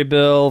Beta Ray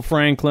Bill,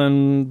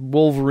 Franklin,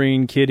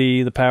 Wolverine,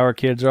 Kitty, the Power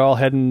Kids are all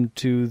heading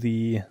to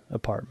the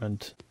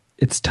apartment.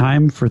 It's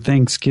time for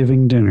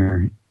Thanksgiving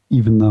dinner,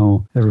 even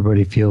though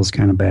everybody feels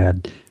kind of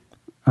bad.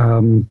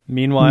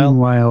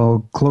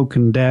 Meanwhile, Cloak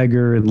and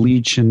Dagger and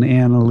Leech and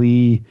Anna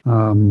Lee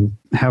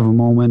have a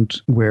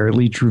moment where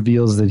Leech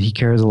reveals that he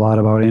cares a lot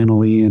about Anna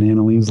Lee, and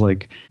Anna Lee's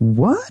like,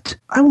 what?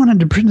 I wanted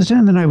to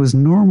pretend that I was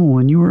normal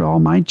and you were all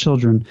my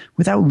children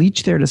without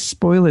Leech there to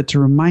spoil it, to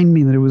remind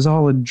me that it was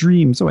all a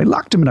dream. So I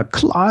locked him in a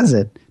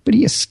closet, but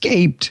he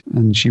escaped.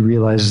 And she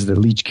realizes that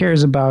Leech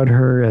cares about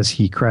her as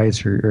he dries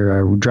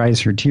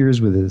her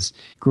tears with his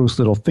gross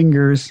little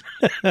fingers.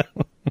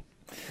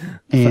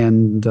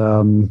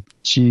 And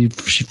she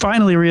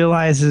finally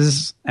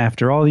realizes,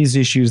 after all these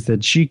issues,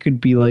 that she could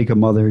be like a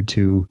mother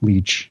to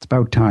Leech. It's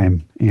about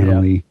time,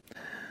 Anna Lee.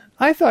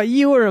 I thought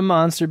you were a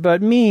monster,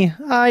 but me,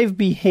 I've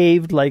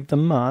behaved like the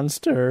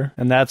monster.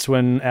 And that's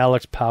when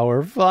Alex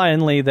Power,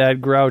 finally,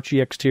 that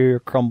grouchy exterior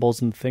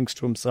crumbles and thinks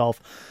to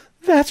himself,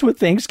 that's what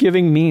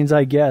Thanksgiving means,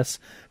 I guess.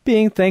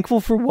 Being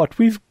thankful for what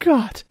we've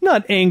got.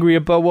 Not angry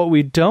about what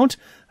we don't.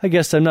 I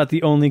guess I'm not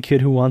the only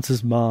kid who wants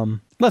his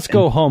mom. Let's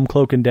go home,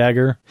 Cloak and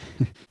Dagger.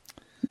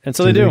 And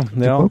so they do. Does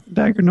Cloak and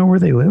Dagger know where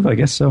they live? I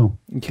guess so.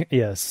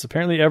 Yes,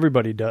 apparently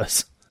everybody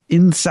does.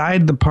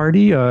 Inside the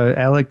party,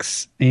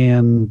 Alex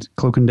and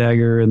Cloak and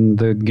Dagger and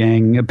the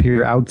gang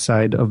appear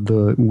outside of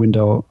the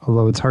window,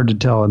 although it's hard to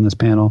tell in this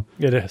panel.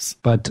 It is.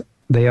 But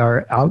they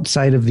are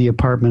outside of the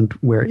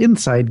apartment, where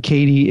inside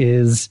Katie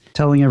is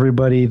telling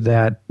everybody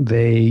that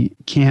they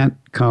can't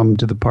come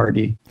to the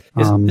party.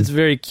 It's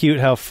very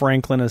cute how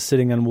Franklin is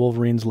sitting on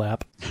Wolverine's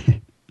lap.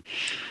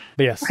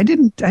 But yes. I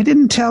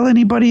didn't tell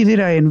anybody that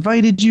I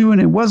invited you,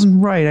 and it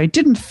wasn't right. I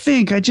didn't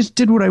think. I just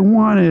did what I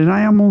wanted, and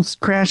I almost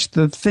crashed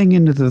the thing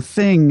into the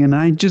thing, and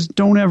I just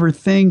don't ever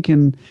think,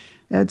 and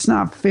it's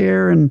not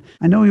fair, and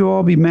I know you'll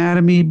all be mad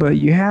at me, but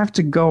you have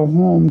to go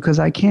home because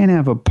I can't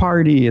have a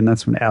party. And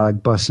that's when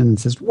Alec busts in and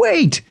says,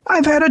 wait,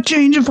 I've had a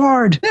change of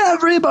heart.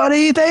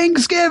 Everybody,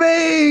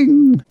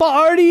 Thanksgiving!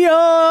 Party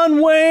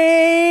on,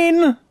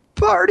 Wayne!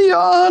 Party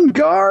on,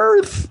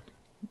 Garth!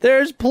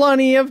 There's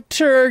plenty of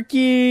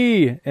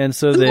turkey. And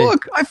so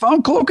look, I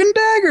found Cloak and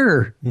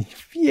Dagger.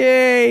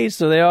 Yay.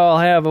 So they all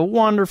have a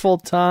wonderful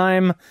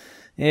time.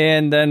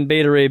 And then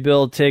Beta Ray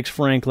Bill takes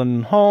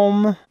Franklin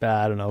home.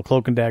 I don't know.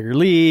 Cloak and Dagger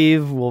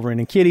leave. Wolverine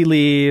and Kitty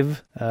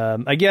leave.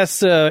 I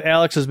guess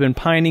Alex has been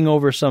pining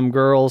over some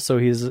girl, so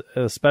he's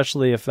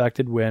especially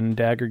affected when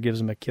Dagger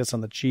gives him a kiss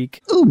on the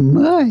cheek. Oh,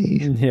 my.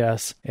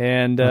 Yes.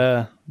 And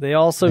they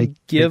also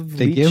give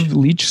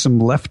Leech some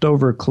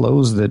leftover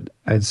clothes that,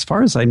 as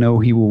far as I know,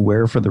 he will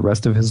wear for the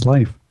rest of his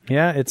life.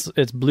 Yeah, it's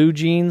blue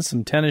jeans,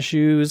 some tennis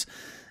shoes,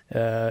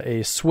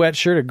 a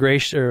sweatshirt,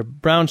 a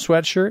brown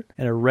sweatshirt,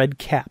 and a red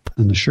cap.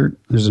 And the shirt,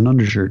 there's an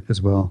undershirt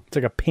as well. It's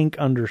like a pink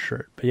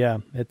undershirt. But yeah,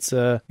 it's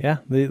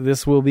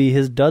this will be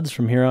his duds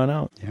from here on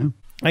out. Yeah.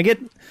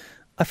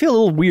 I feel a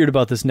little weird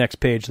about this next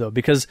page though,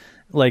 because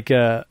like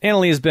Anna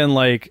Lee has been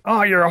like,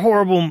 "Oh, you're a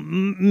horrible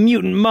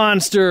mutant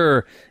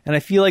monster," and I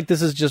feel like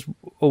this is just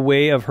a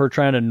way of her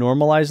trying to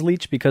normalize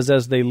Leech, because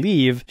as they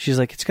leave, she's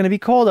like, "It's going to be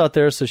cold out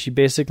there," so she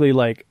basically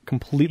like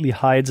completely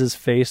hides his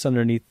face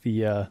underneath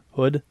the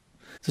hood.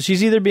 So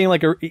she's either being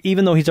like,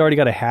 even though he's already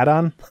got a hat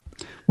on.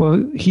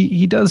 Well,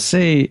 he does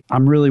say,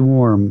 "I'm really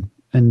warm."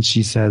 And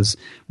she says,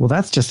 well,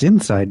 that's just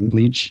inside,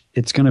 Leech.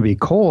 It's going to be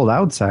cold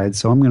outside,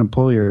 so I'm going to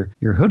pull your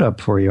hood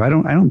up for you. I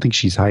don't think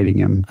she's hiding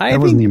him. That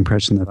wasn't the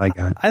impression that I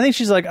got. I think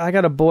she's like, I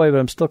got a boy, but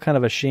I'm still kind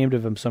of ashamed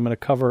of him, so I'm going to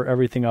cover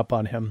everything up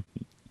on him.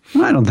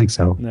 Well, I don't think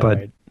so, but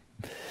right.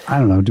 I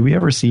don't know. Do we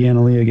ever see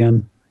Anna Lee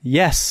again?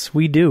 Yes,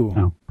 we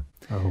do.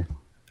 Oh.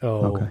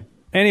 Okay.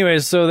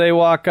 Anyways, so they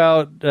walk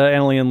out,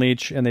 Annalie and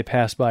Leech, and they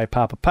pass by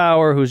Papa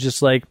Power, who's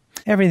just like,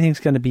 everything's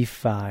going to be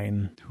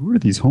fine. Who are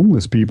these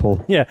homeless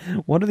people? Yeah,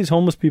 what are these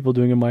homeless people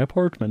doing in my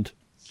apartment?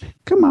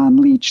 Come on,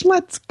 Leech,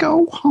 let's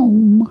go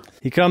home.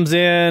 He comes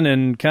in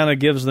and kind of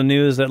gives the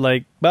news that,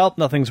 like, well,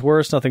 nothing's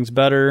worse, nothing's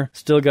better.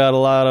 Still got a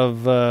lot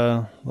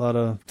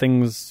of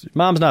things.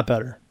 Mom's not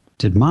better.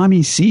 Did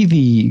Mommy see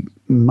the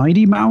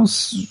Mighty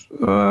Mouse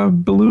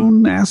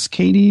balloon? Asks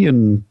Katie,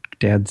 and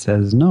Dad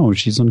says, no,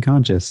 she's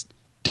unconscious.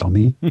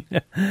 Dummy.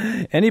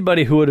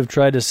 Anybody who would have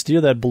tried to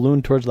steer that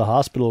balloon towards the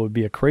hospital would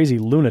be a crazy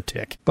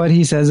lunatic. But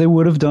he says it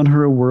would have done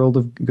her a world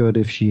of good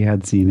if she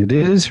had seen it.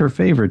 It is her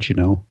favorite, you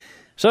know.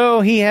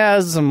 So he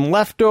has some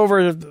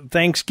leftover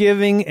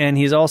Thanksgiving, and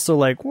he's also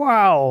like,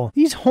 wow,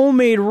 these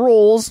homemade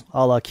rolls,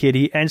 a la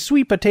Kitty, and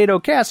sweet potato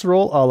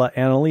casserole, a la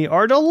Annalie,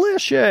 are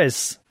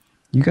delicious.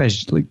 You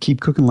guys keep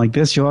cooking like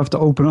this, you'll have to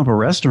open up a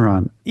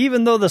restaurant.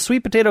 Even though the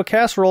sweet potato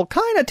casserole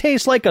kind of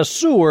tastes like a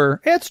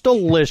sewer, it's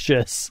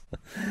delicious.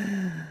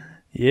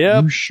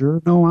 Yep. You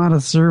sure know how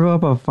to serve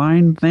up a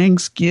fine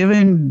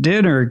Thanksgiving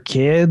dinner,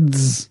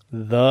 kids.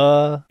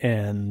 The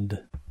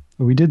end.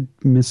 We did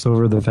miss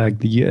over the fact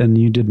that, and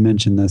you did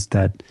mention this,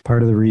 that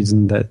part of the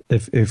reason that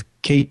if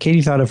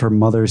Katie thought if her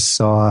mother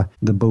saw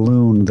the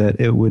balloon, that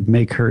it would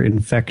make her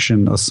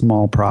infection a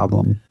small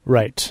problem.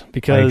 Right,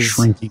 because... by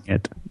shrinking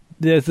it.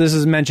 This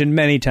is mentioned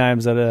many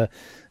times that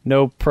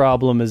no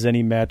problem is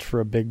any match for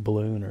a big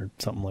balloon or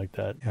something like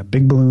that. Yeah,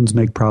 big balloons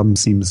make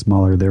problems seem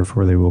smaller,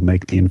 therefore they will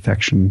make the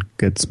infection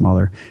get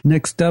smaller.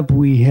 Next up,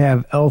 we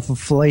have Alpha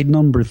Flight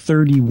number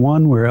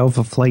 31, where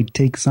Alpha Flight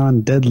takes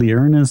on Deadly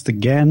Ernest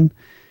again.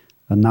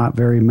 A not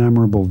very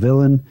memorable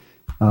villain.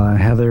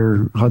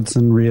 Heather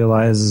Hudson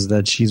realizes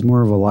that she's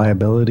more of a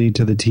liability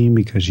to the team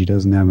because she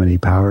doesn't have any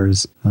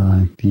powers.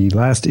 The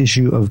last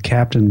issue of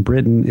Captain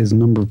Britain is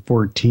number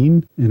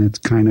 14, and it's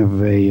kind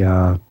of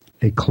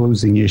a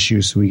closing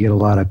issue, so we get a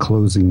lot of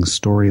closing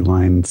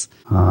storylines,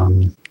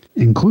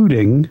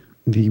 including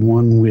the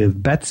one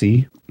with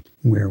Betsy,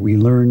 where we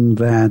learn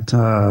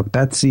that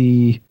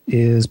Betsy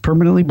is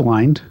permanently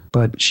blind,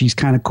 but she's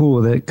kind of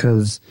cool with it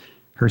because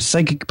her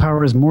psychic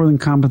powers more than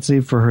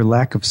compensate for her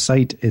lack of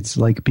sight. It's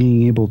like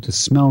being able to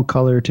smell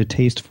color, to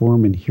taste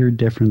form, and hear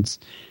distance.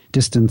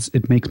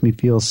 It makes me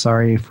feel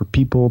sorry for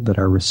people that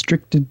are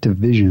restricted to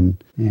vision.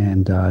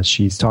 And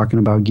she's talking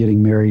about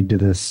getting married to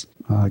this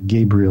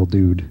Gabriel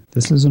dude.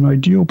 This is an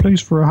ideal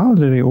place for a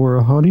holiday or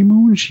a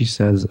honeymoon, she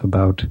says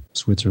about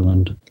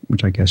Switzerland,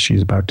 which I guess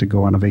she's about to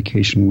go on a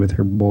vacation with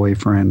her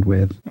boyfriend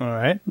with. All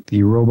right.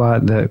 The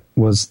robot that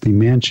was the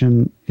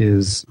mansion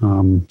is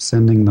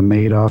sending the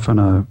maid off on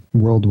a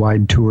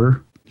worldwide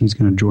tour. He's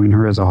going to join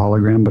her as a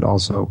hologram, but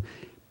also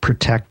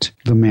protect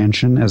the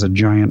mansion as a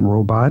giant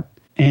robot.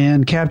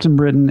 And Captain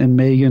Britain and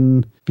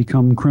Megan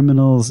become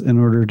criminals in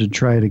order to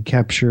try to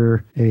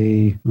capture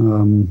a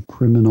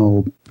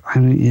criminal.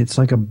 It's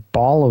like a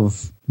ball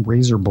of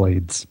razor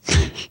blades.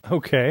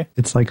 Okay.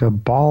 It's like a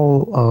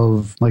ball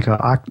of like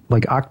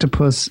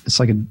octopus. It's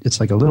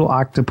like a little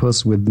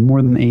octopus with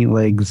more than 8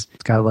 legs.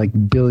 It's got like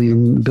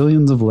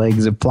billions of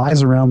legs. It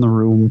flies around the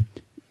room.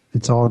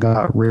 It's all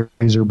got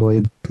razor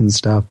blades and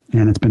stuff,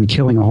 and it's been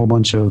killing a whole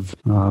bunch of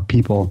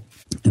people.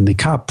 And the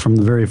cop from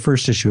the very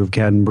first issue of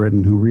Captain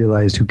Britain, who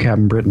realized who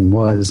Captain Britain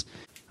was,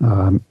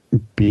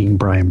 being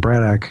Brian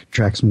Braddock,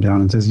 tracks him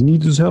down and says he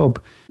needs his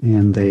help.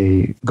 And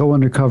they go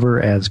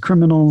undercover as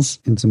criminals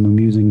in some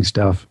amusing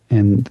stuff,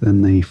 and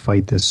then they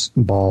fight this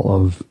ball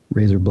of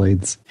razor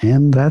blades.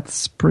 And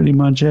that's pretty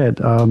much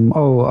it.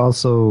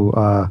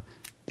 Also,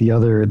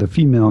 the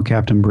female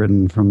Captain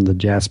Britain from the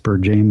Jasper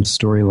James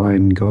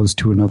storyline goes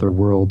to another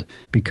world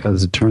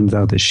because it turns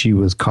out that she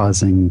was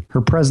causing,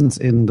 her presence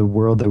in the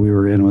world that we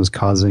were in was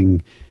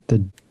causing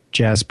the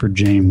Jasper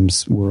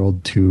James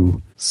world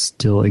to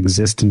still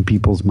exist in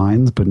people's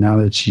minds. But now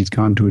that she's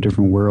gone to a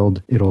different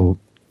world, it'll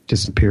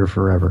disappear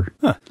forever.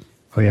 Huh.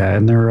 Oh yeah,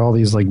 and there are all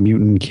these like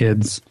mutant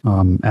kids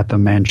at the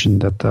mansion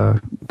that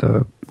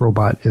the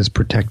robot is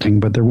protecting,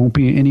 but there won't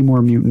be any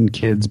more mutant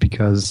kids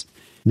because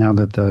now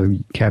that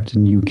the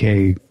Captain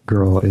UK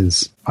girl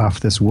is off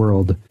this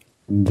world,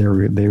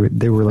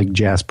 they were like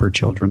Jasper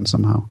children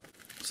somehow.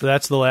 So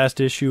that's the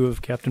last issue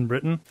of Captain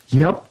Britain?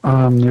 Yep.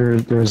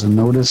 There's a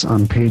notice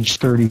on page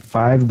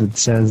 35 that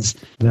says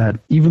that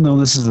even though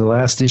this is the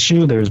last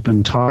issue, there's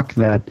been talk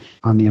that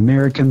on the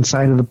American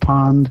side of the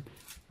pond,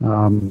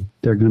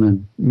 they're going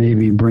to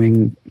maybe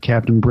bring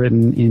Captain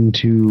Britain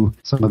into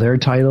some of their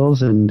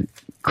titles, and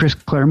Chris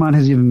Claremont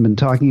has even been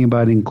talking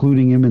about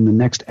including him in the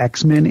next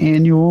X-Men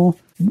annual.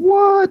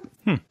 What?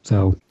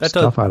 So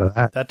stuff out of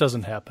that. That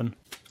doesn't happen.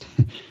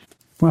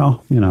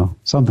 Well,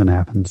 something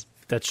happens.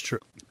 That's true.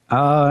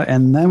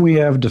 And then we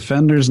have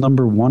Defenders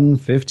number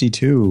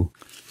 152,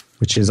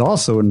 which is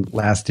also in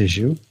last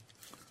issue.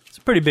 It's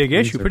a pretty big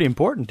issue, pretty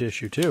important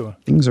issue, too.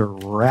 Things are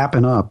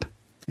wrapping up.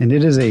 And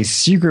it is a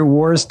Secret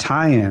Wars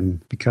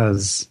tie-in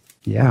because,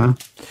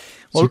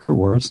 Secret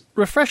Wars.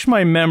 Refresh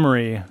my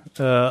memory.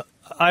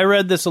 I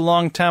read this a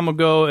long time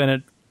ago, and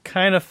it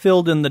kind of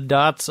filled in the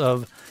dots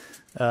of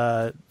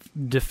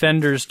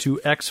Defenders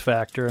to X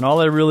Factor, and all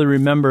I really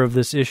remember of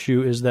this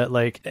issue is that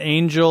like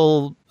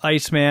Angel,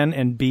 Iceman,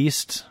 and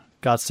Beast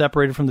got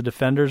separated from the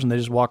Defenders, and they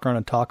just walk around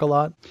and talk a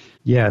lot.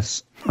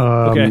 Yes.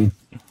 Okay.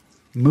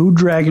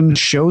 Moondragon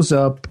shows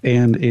up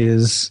and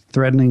is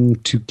threatening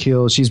to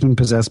kill. She's been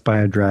possessed by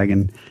a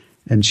dragon,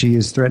 and she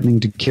is threatening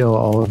to kill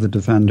all of the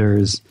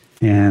Defenders.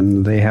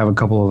 And they have a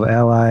couple of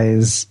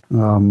allies,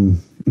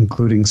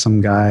 including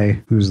some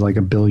guy who's like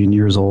 1 billion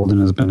years old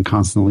and has been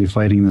constantly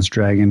fighting this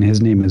dragon.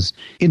 His name is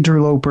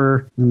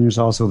Interloper. And there's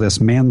also this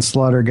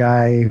Manslaughter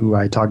guy who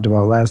I talked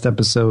about last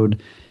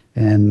episode.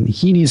 And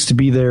he needs to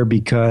be there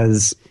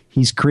because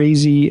he's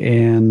crazy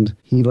and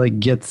he like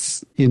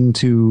gets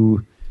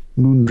into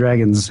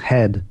Moondragon's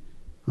head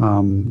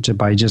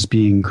by just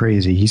being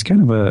crazy. He's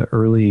kind of a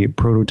early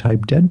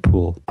prototype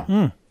Deadpool.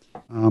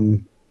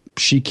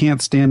 She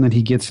can't stand that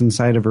he gets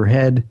inside of her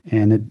head,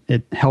 and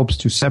it helps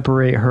to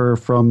separate her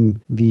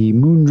from the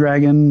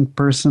Moondragon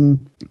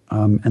person.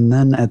 And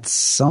then at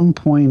some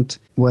point,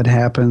 what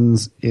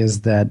happens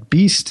is that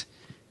Beast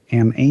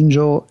and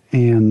Angel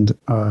and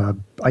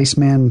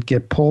Iceman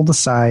get pulled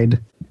aside,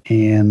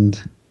 and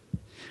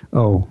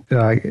the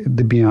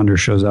Beyonder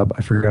shows up.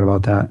 I forgot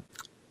about that.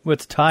 Well,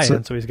 it's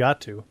tie-in, so he's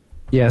got to.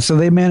 Yeah, so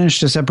they managed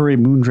to separate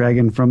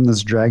Moondragon from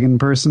this dragon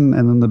person,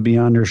 and then the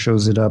Beyonder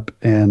shows it up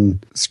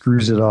and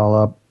screws it all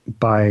up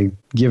by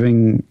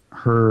giving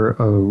her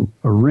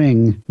a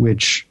ring,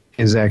 which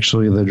is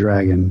actually the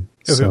dragon.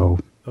 Okay. So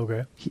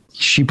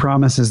she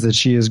promises that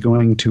she is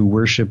going to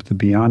worship the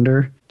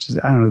Beyonder.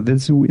 I don't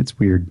know, it's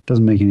weird.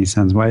 Doesn't make any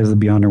sense. Why is the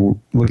Beyonder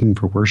looking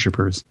for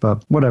worshippers?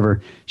 But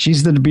whatever.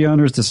 She's the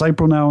Beyonder's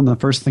disciple now, and the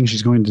first thing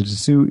she's going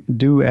to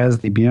do as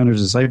the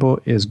Beyonder's disciple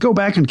is go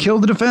back and kill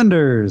the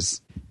Defenders.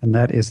 And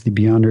that is the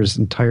Beyonder's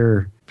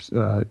entire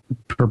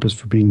purpose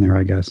for being there,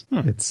 I guess.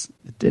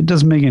 It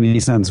doesn't make any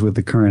sense with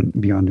the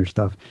current Beyonder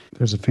stuff.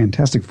 There's a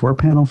Fantastic Four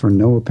panel for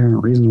no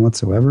apparent reason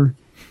whatsoever.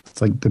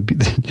 It's like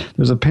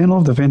there's a panel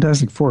of the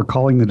Fantastic Four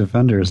calling the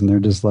Defenders, and they're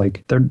just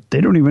like they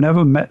don't even have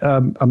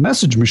a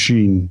message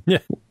machine. Yeah,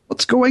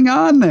 what's going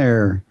on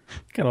there?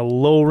 What kind of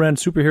low rent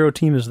superhero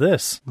team is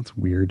this? That's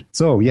weird.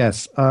 So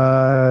yes,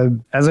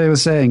 as I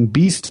was saying,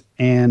 Beast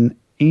and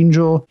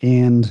Angel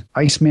and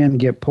Iceman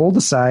get pulled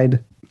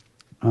aside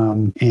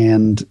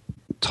and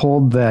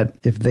told that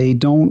if they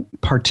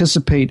don't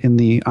participate in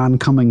the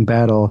oncoming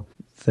battle,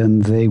 then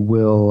they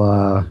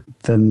will.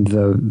 Then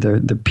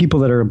the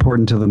people that are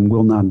important to them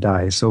will not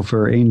die. So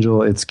for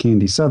Angel, it's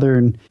Candy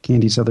Southern.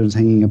 Candy Southern's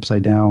hanging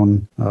upside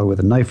down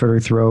with a knife at her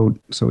throat.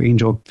 So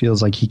Angel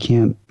feels like he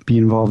can't be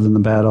involved in the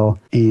battle.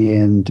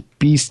 And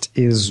Beast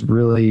is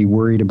really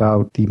worried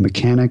about the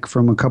mechanic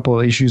from a couple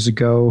of issues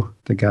ago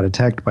that got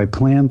attacked by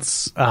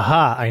plants.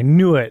 Aha, I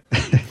knew it.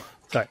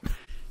 Sorry.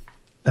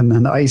 And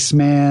then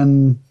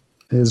Iceman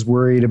is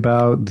worried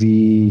about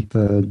the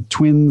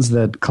twins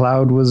that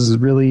Cloud was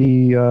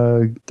really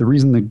the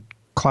reason the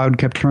Cloud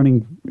kept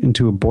turning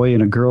into a boy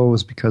and a girl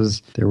was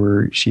because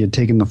she had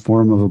taken the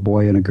form of a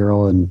boy and a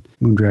girl, and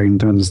Moondragon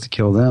threatens to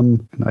kill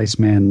them, and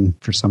Iceman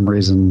for some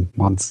reason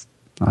wants,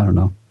 I don't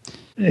know.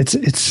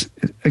 It's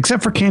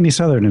except for Candy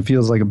Southern, it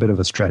feels like a bit of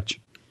a stretch.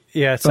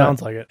 Yeah, it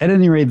sounds like it. At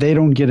any rate, they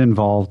don't get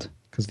involved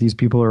because these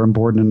people are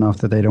important enough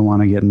that they don't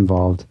want to get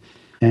involved.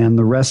 And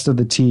the rest of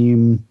the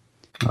team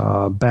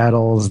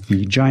battles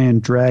the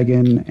giant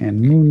dragon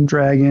and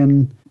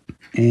Moondragon,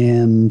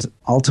 and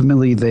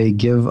ultimately they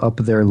give up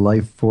their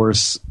life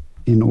force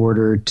in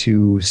order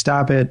to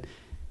stop it.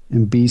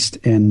 And Beast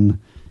and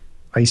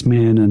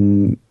Iceman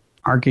and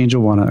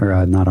Archangel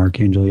not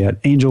Archangel yet,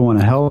 Angel want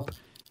to help.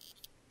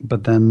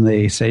 But then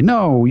they say,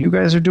 no, you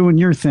guys are doing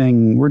your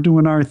thing. We're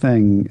doing our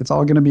thing. It's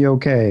all going to be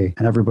okay.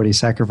 And everybody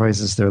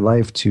sacrifices their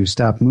life to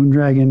stop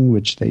Moondragon,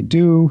 which they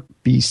do.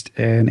 Beast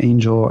and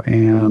Angel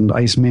and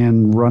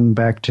Iceman run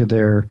back to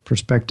their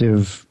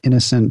prospective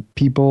innocent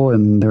people,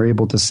 and they're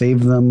able to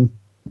save them.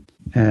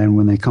 And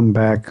when they come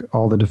back,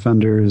 all the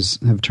Defenders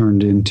have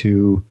turned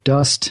into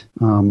dust,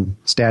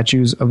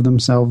 statues of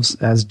themselves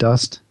as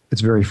dust. It's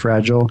very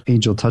fragile.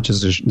 Angel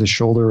touches the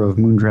shoulder of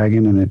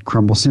Moondragon, and it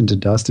crumbles into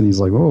dust. And he's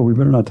like, "Oh, we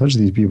better not touch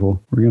these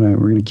people. We're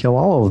gonna kill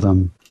all of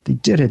them. They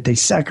did it. They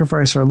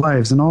sacrificed our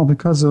lives, and all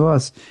because of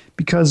us.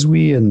 Because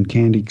we." And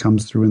Candy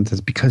comes through and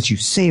says, "Because you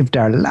saved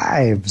our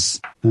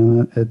lives."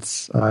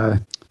 That's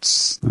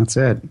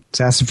it.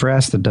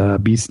 Sassafras, the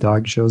Beast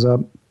dog, shows up.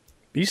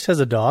 Beast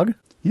has a dog?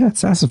 Yeah, it's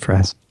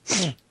Sassafras.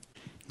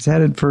 He's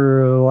had it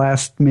for the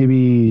last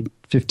maybe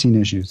 15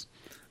 issues.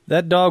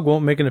 That dog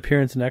won't make an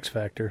appearance in X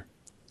Factor.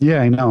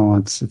 Yeah, I know.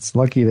 It's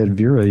lucky that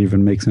Vera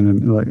even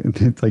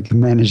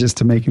manages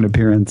to make an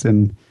appearance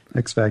in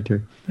X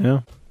Factor.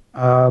 Yeah.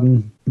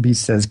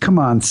 Beast says, "Come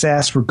on,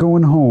 Sass, we're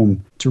going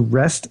home to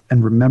rest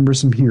and remember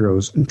some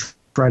heroes and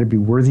try to be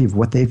worthy of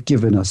what they've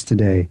given us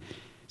today."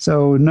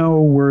 So no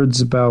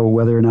words about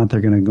whether or not they're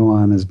going to go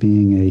on as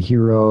being a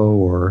hero,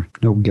 or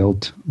no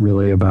guilt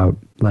really about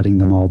letting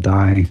them all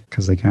die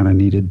because they kind of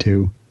needed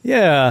to.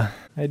 Yeah,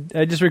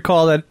 I just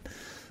recall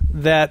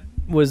that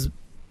was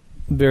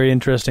very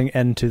interesting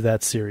end to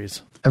that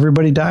series.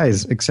 Everybody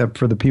dies except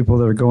for the people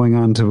that are going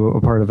on to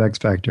a part of X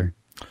Factor.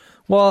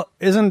 Well,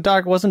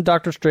 wasn't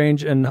Doctor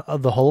Strange and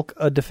the Hulk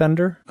a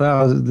Defender?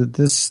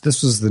 This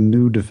was the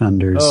new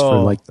Defenders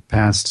for like the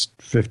past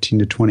 15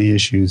 to 20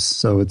 issues.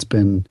 So it's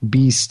been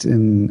Beast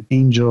and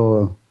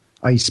Angel,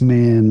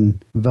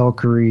 Iceman,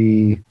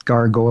 Valkyrie,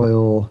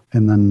 Gargoyle,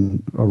 and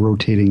then a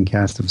rotating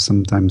cast of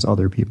sometimes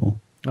other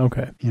people.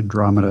 Okay.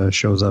 Andromeda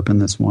shows up in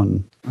this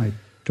one. I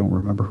don't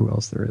remember who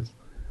else there is.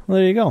 Well,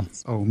 there you go.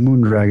 Oh,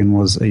 Moondragon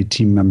was a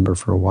team member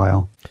for a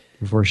while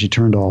before she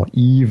turned all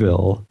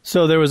evil.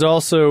 So there was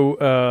also,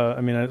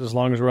 as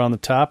long as we're on the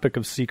topic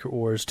of Secret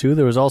Wars 2,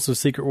 there was also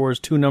Secret Wars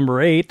 2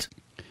 number 8.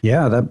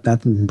 Yeah,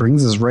 that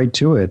brings us right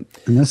to it.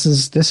 And this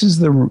is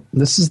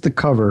the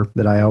cover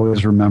that I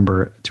always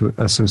remember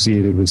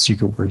associated with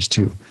Secret Wars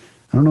 2.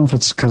 I don't know if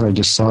it's because I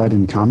just saw it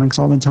in comics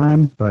all the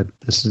time, but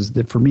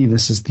for me,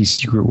 this is the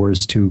Secret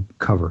Wars 2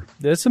 cover.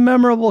 It's a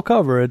memorable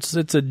cover. It's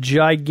a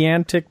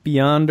gigantic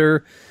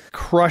Beyonder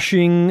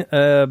crushing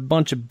a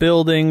bunch of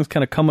buildings,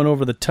 kind of coming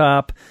over the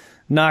top,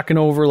 knocking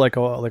over like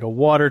a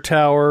water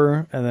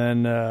tower, and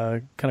then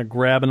kind of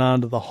grabbing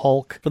onto the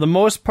Hulk. For the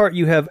most part,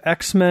 you have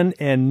X-Men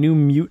and New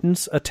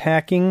Mutants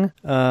attacking.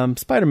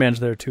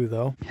 Spider-Man's there too,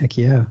 though. Heck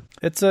yeah.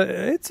 It's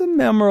a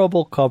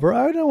memorable cover.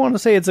 I don't want to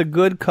say it's a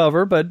good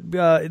cover, but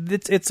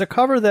it's a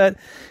cover that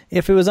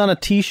if it was on a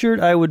T-shirt,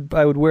 I would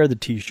wear the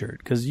T-shirt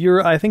because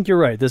I think you're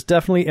right. This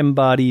definitely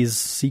embodies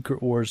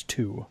Secret Wars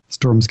 2.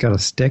 Storm's got a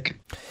stick.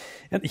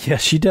 And,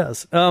 yes, she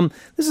does.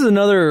 This is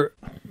another,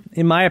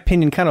 in my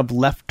opinion, kind of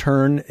left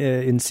turn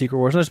in Secret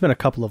Wars. There's been a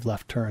couple of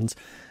left turns.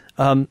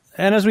 And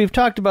as we've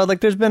talked about,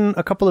 like there's been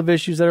a couple of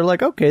issues that are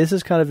like, okay, this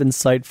is kind of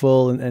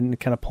insightful and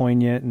kind of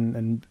poignant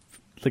and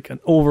like an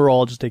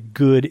overall just a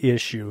good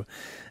issue.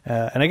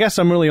 And I guess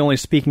I'm really only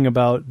speaking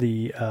about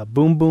the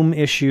Boom Boom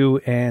issue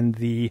and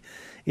the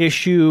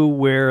issue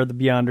where the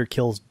Beyonder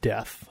kills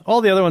Death.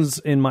 All the other ones,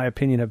 in my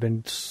opinion, have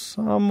been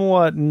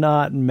somewhat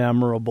not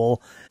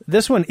memorable.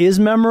 This one is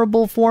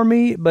memorable for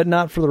me, but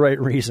not for the right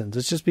reasons.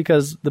 It's just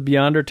because the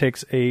Beyonder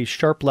takes a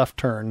sharp left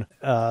turn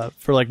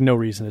for like no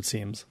reason, it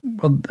seems.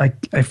 Well, I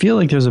feel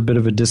like there's a bit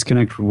of a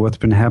disconnect with what's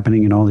been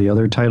happening in all the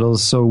other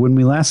titles. So when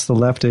we last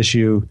left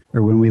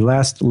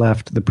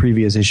the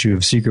previous issue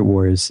of Secret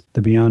Wars,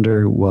 the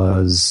Beyonder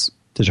was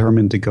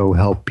determined to go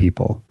help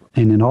people.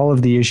 And in all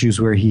of the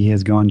issues where he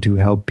has gone to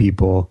help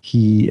people,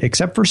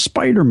 except for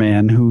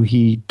Spider-Man, who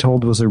he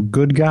told was a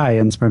good guy,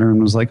 and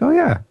Spider-Man was like, oh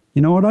yeah,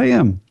 you know what, I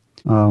am.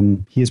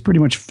 He has pretty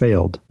much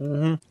failed.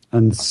 Mm-hmm.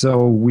 And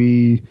so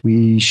we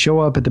show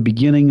up at the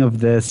beginning of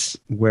this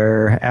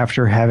where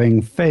after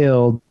having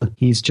failed,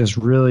 he's just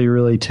really,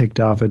 really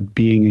ticked off at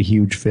being a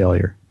huge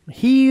failure.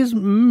 He's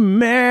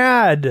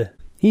mad.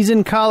 He's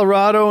in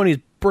Colorado and he's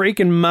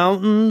breaking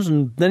mountains,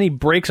 and then he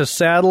breaks a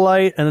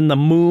satellite, and then the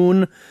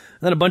moon, and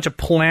then a bunch of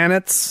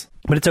planets.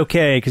 But it's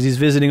okay because he's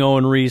visiting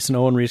Owen Reese, and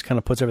Owen Reese kind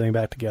of puts everything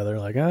back together.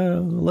 Like,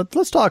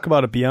 let's talk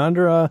about it,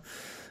 Beyonder.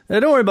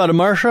 Don't worry about it,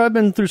 Marsha. I've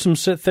been through some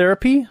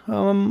therapy.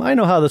 I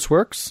know how this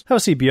works. Have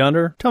a seat,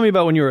 Beyonder. Tell me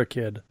about when you were a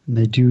kid.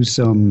 They do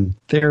some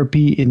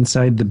therapy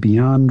inside the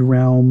Beyond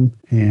realm,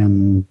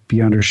 and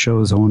Beyonder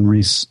shows Owen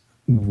Reese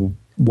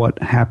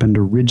what happened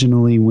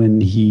originally when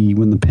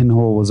the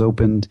pinhole was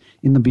opened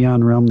in the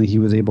Beyond realm, that he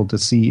was able to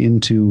see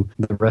into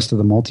the rest of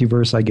the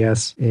multiverse, I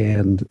guess.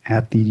 And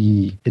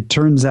it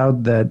turns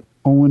out that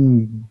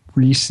Owen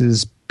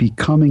Reese's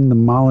becoming the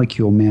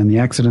Molecule Man, the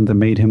accident that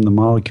made him the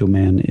Molecule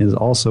Man, is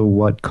also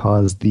what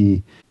caused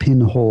the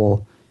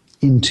pinhole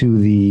into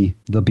the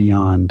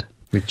Beyond,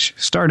 which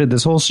started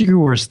this whole Secret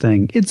Wars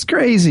thing. It's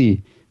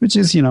crazy, which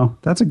is,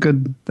 that's a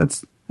good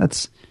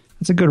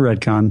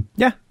retcon.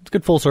 Yeah, it's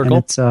good full circle.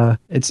 And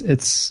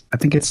it's I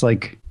think it's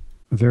like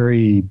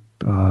very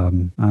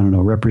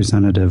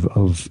representative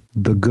of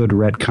the good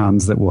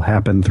retcons that will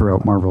happen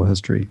throughout Marvel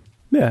history.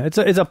 Yeah, it's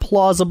a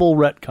plausible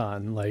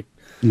retcon. Like,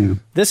 yeah.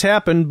 This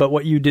happened, but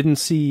what you didn't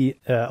see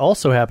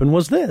also happen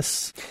was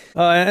this.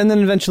 And then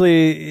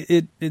eventually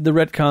the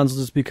retcons will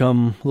just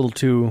become a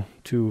little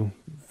too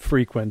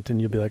frequent,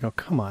 and you'll be like, oh,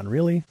 come on,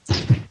 really?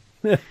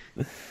 The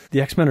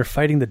X-Men are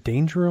fighting the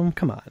Danger Room?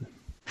 Come on.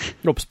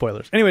 Nope,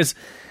 spoilers. Anyways,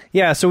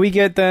 yeah, so we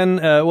get then,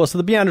 so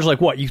the Beyonder's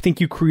like, what, you think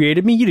you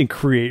created me? You didn't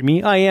create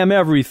me. I am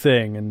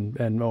everything.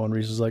 And Owen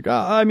Reese is like,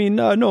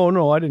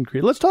 no, I didn't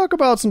create. Let's talk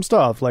about some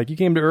stuff. Like, you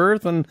came to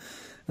Earth, and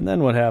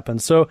then what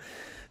happened? So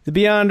the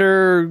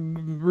Beyonder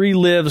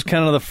relives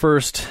kind of the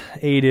first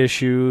 8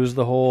 issues,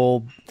 the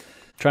whole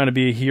trying to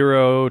be a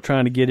hero,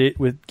 trying to get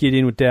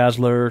in with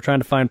Dazzler,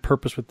 trying to find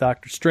purpose with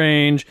Doctor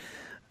Strange,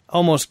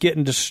 almost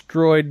getting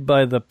destroyed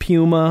by the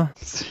Puma,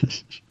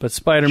 but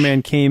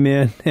Spider-Man came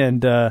in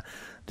and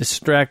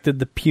distracted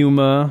the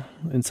Puma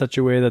in such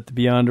a way that the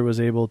Beyonder was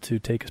able to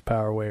take his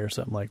power away or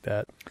something like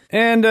that.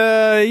 And,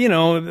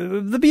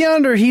 the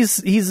Beyonder,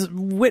 he's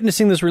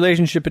witnessing this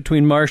relationship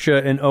between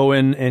Marsha and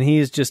Owen, and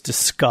he's just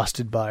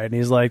disgusted by it. And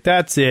he's like,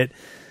 that's it.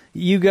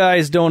 you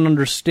guys don't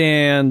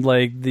understand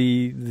like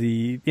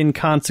the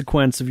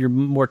inconsequence of your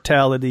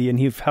mortality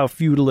and how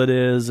futile it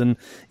is, and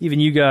even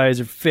you guys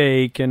are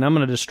fake, and I'm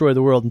going to destroy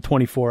the world in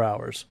 24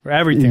 hours. Or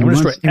everything. I'm going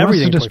to destroy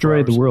everything. He wants to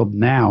destroy the world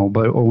now,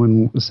 but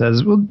Owen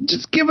says, well,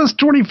 just give us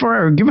 24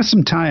 hours. Give us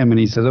some time. And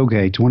he says,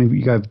 okay,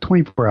 you got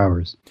 24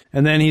 hours.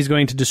 And then he's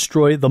going to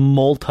destroy the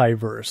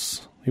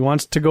multiverse. He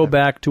wants to go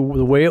back to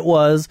the way it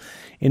was,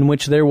 in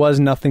which there was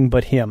nothing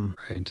but him.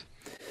 Right.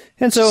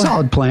 And so,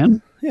 solid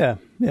plan. Yeah.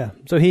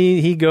 So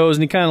he goes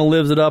and he kind of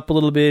lives it up a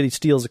little bit. He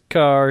steals a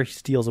car. He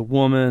steals a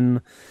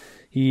woman.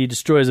 He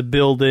destroys a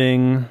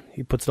building.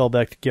 He puts it all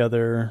back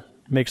together.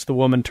 Makes the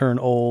woman turn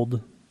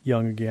old,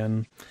 young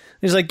again.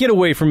 He's like, get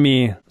away from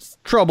me.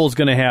 Trouble's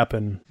going to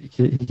happen.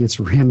 He gets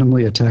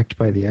randomly attacked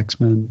by the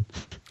X-Men.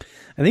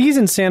 I think he's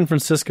in San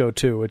Francisco,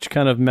 too, which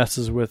kind of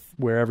messes with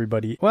where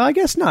everybody... Well, I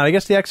guess not. I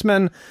guess the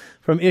X-Men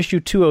from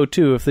issue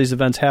 202, if these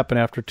events happen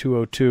after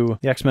 202,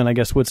 the X-Men, I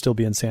guess, would still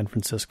be in San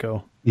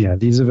Francisco. Yeah,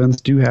 these events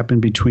do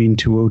happen between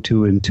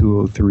 202 and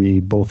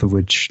 203, both of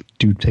which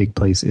do take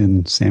place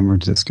in San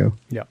Francisco.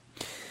 Yeah.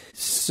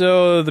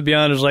 So the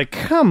Beyonder's like,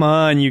 come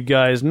on, you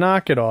guys,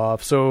 knock it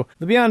off. So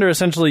the Beyonder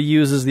essentially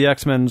uses the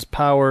X-Men's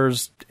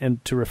powers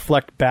and to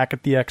reflect back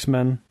at the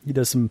X-Men. He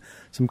does some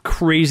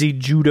crazy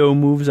judo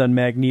moves on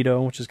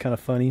Magneto, which is kind of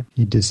funny.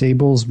 He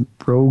disables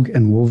Rogue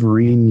and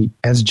Wolverine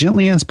as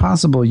gently as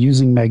possible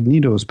using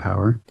Magneto's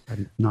power.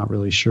 I'm not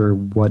really sure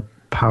what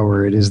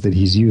power it is that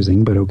he's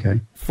using, but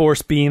okay.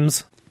 Force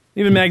beams.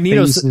 Even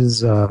Magneto's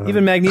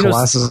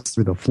Colossus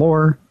through the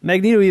floor.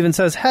 Magneto even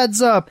says, heads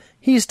up,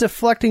 he's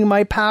deflecting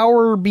my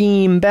power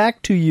beam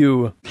back to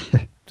you.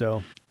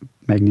 So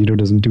Magneto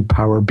doesn't do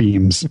power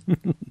beams.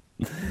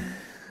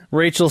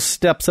 Rachel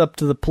steps up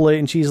to the plate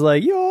and she's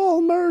like,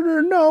 you'll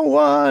murder no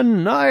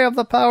one. I have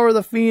the power of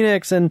the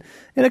Phoenix. And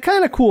in a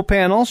kind of cool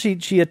panel,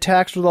 she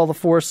attacks with all the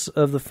force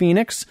of the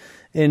Phoenix.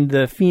 And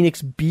the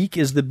Phoenix beak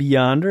is the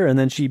Beyonder. And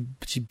then she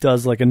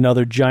does like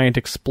another giant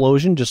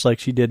explosion, just like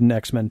she did in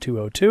X-Men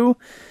 202,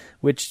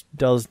 which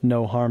does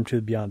no harm to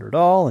the Beyonder at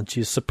all. And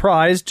she's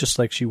surprised, just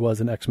like she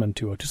was in X-Men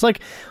 202.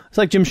 It's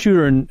like Jim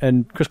Shooter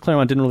and Chris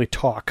Claremont didn't really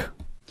talk.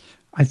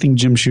 I think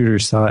Jim Shooter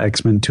saw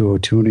X-Men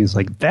 202 and he's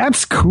like,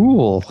 that's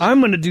cool.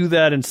 I'm going to do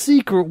that in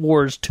Secret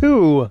Wars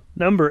 2,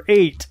 number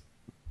 8.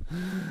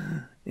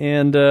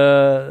 And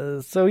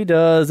so he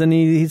does, and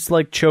he's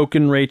like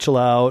choking Rachel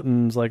out,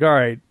 and he's like, all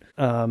right.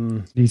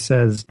 He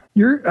says,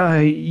 you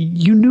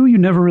knew you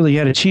never really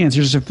had a chance.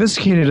 You're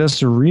sophisticated enough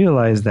to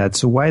realize that.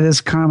 So why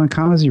this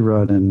kamikaze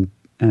run?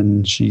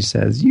 And she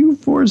says, you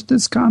forced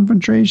this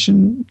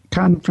confrontation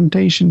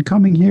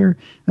coming here,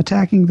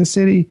 attacking the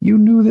city. You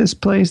knew this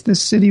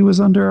city was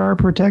under our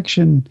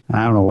protection.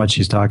 I don't know what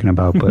she's talking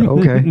about, but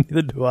okay.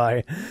 Neither do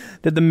I.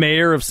 Did the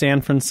mayor of San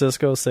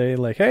Francisco say,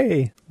 like,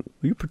 hey,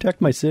 will you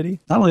protect my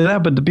city? Not only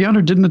that, but the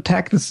Beyonder didn't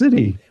attack the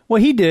city.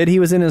 Well, he did. He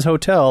was in his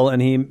hotel,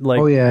 and he, like...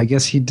 Oh, yeah, I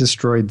guess he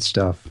destroyed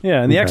stuff.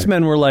 Yeah, and the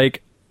X-Men were,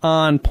 like,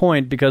 on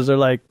point, because they're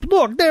like,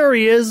 look, there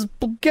he is,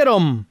 get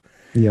him!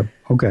 Yep.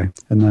 Okay.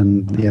 And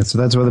then, so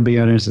that's why the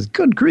Beyonder says,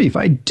 good grief,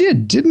 I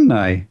did, didn't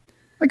I?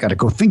 I got to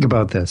go think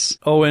about this.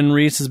 Owen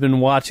Reese has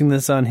been watching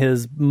this on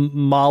his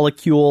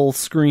molecule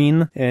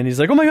screen, and he's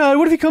like, oh my God,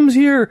 what if he comes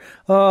here?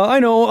 I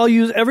know, I'll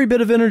use every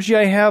bit of energy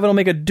I have, and I'll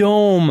make a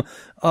dome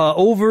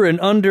over and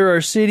under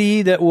our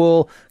city that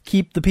will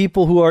keep the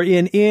people who are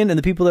in, and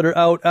the people that are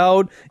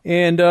out,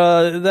 and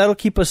that'll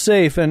keep us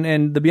safe,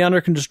 and the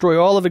Beyonder can destroy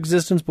all of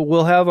existence, but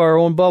we'll have our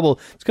own bubble.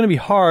 It's going to be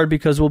hard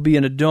because we'll be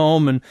in a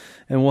dome, and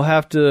we'll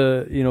have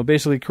to,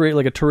 basically create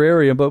like a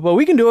terrarium, but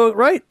we can do it,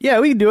 right?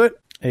 Yeah, we can do it.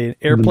 An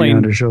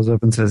airplane. The Beyonder shows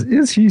up and says,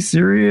 is he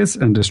serious?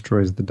 And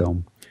destroys the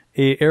dome.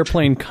 An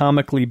airplane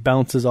comically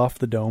bounces off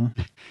the dome.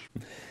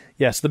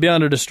 Yes, the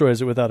Beyonder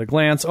destroys it without a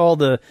glance. All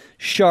the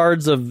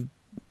shards of,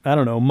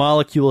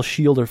 molecule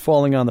shield are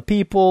falling on the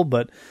people,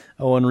 but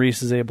Owen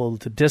Reese is able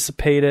to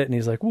dissipate it, and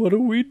he's like, what do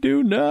we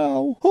do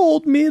now?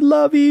 Hold me,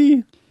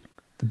 lovey.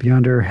 The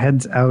Beyonder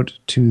heads out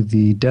to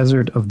the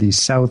desert of the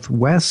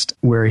Southwest,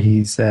 where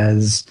he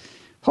says,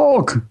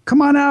 Hulk,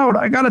 come on out.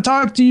 I got to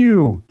talk to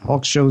you.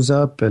 Hulk shows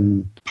up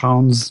and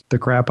pounds the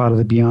crap out of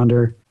the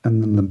Beyonder.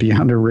 And then the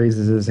Beyonder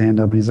raises his hand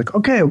up and he's like,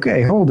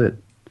 okay, hold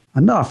it.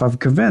 Enough. I've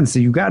convinced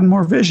that you've gotten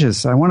more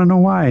vicious. I want to know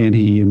why. And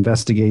he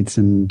investigates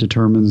and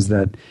determines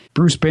that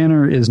Bruce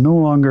Banner is no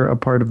longer a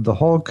part of the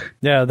Hulk.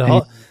 Yeah, the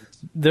Hulk.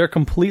 They're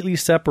completely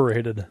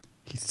separated.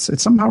 It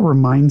somehow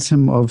reminds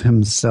him of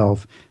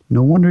himself.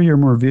 No wonder you're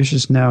more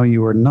vicious now.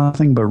 You are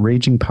nothing but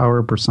raging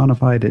power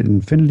personified at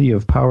infinity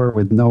of power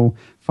with no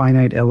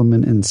finite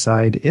element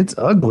inside. It's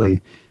ugly.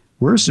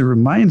 Worse, it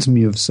reminds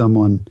me of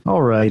someone.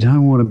 All right, I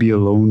want to be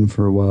alone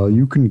for a while.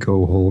 You can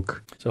go,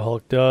 Hulk. So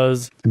Hulk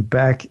does. And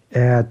back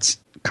at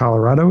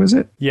Colorado, is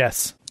it?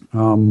 Yes.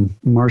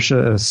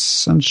 Marcia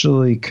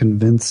essentially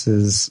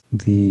convinces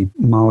the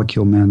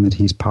Molecule Man that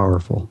he's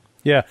powerful.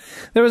 Yeah,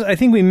 I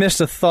think we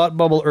missed a thought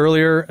bubble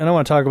earlier, and I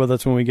want to talk about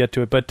this when we get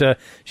to it, but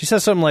she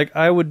says something like,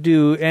 I would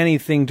do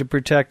anything to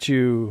protect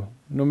you,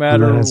 no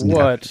matter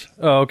what.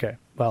 Oh, okay.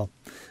 Well,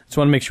 Just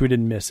want to make sure we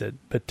didn't miss it.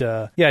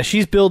 But yeah,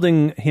 she's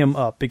building him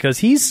up because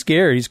he's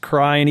scared. He's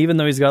crying, even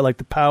though he's got like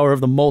the power of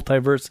the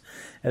multiverse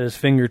at his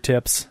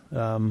fingertips.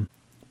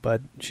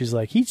 But she's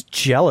like, he's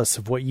jealous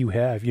of what you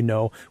have,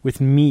 with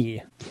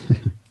me.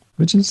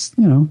 Which is,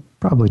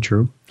 probably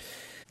true.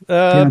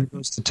 Deanna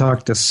goes to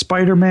talk to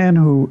Spider-Man,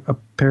 who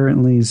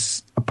apparently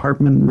his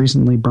apartment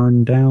recently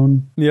burned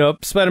down.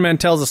 Yep. Spider-Man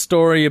tells a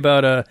story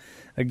about a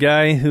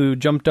guy who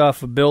jumped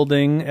off a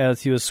building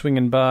as he was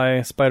swinging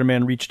by.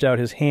 Spider-Man reached out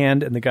his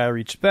hand, and the guy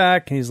reached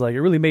back. And he's like,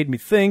 it really made me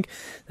think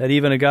that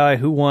even a guy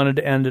who wanted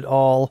to end it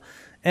all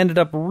ended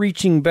up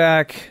reaching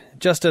back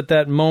just at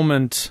that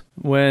moment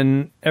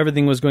when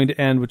everything was going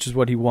to end, which is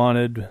what he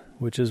wanted,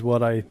 which is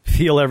what I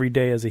feel every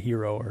day as a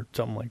hero, or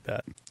something like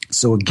that.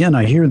 So again,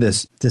 I hear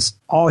this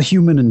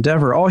all-human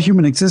endeavor,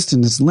 all-human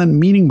existence is lent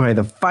meaning by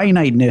the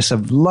finiteness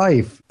of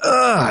life.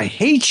 Ugh, I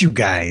hate you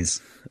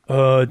guys.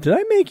 Did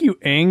I make you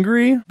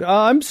angry?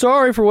 I'm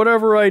sorry for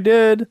whatever I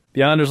did.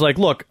 Beyonder's like,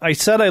 look, I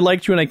said I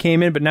liked you when I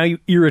came in, but now you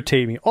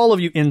irritate me. All of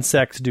you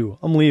insects do.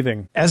 I'm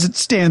leaving. As it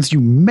stands, you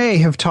may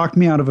have talked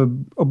me out of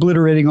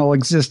obliterating all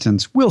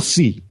existence. We'll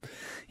see.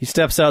 He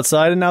steps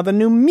outside, and now the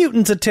New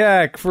Mutants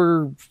attack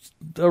for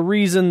a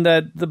reason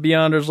that the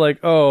Beyonder's like,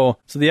 oh,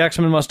 so the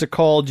X-Men must have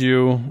called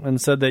you and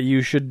said that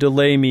you should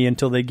delay me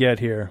until they get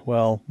here.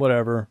 Well,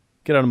 whatever.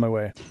 Get out of my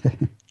way.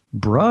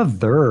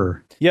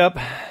 Brother. Yep.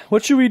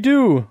 What should we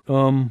do?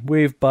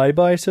 Wave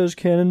bye-bye, says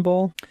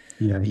Cannonball.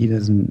 Yeah, he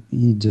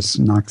just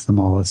knocks them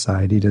all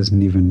aside. He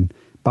doesn't even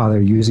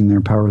bother using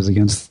their powers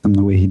against them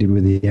the way he did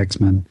with the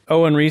X-Men.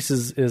 Owen Reese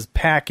is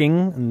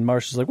packing, and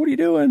Marsha's like, what are you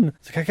doing?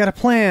 He's like, I got a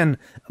plan.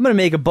 I'm going to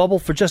make a bubble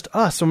for just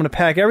us. So I'm going to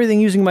pack everything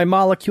using my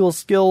molecule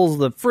skills,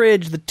 the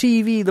fridge, the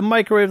TV, the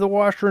microwave, the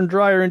washer and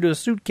dryer into a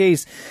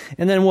suitcase,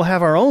 and then we'll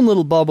have our own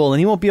little bubble, and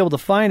he won't be able to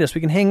find us.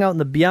 We can hang out in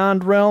the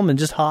beyond realm and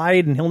just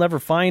hide, and he'll never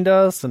find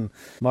us. And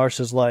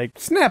Marsha's like,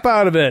 snap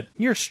out of it.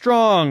 You're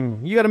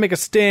strong. You got to make a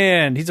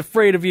stand. He's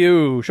afraid of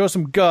you. Show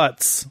some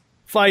guts.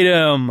 Fight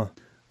him.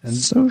 And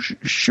so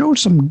show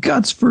some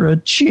guts for a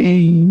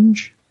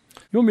change.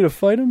 You want me to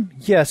fight him?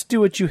 Yes, do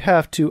what you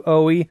have to,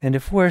 Owie. And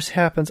if worse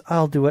happens,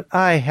 I'll do what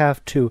I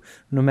have to,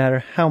 no matter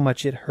how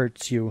much it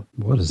hurts you.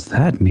 What does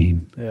that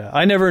mean? Yeah,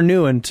 I never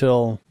knew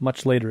until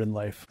much later in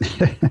life.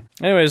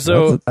 Anyway,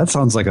 so... that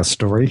sounds like a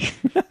story.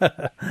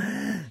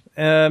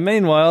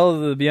 Meanwhile,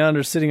 the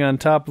Beyonder's sitting on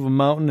top of a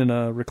mountain in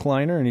a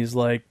recliner, and he's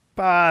like,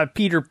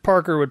 Peter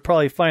Parker would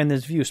probably find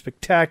this view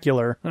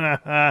spectacular.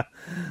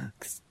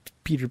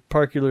 Peter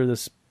Parker, the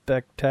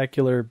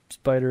spectacular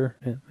spider.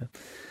 Yeah.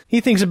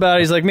 He thinks about it.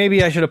 He's like,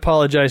 maybe I should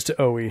apologize to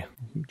Owie.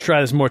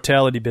 Try this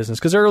mortality business.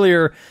 Because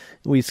earlier,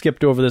 we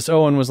skipped over this.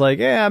 Owen was like,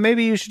 yeah,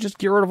 maybe you should just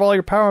get rid of all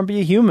your power and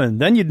be a human.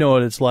 Then you'd know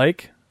what it's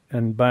like.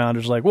 And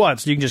Beyonder's like, what?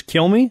 So you can just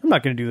kill me? I'm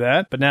not going to do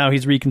that. But now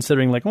he's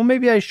reconsidering, like, well,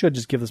 maybe I should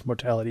just give this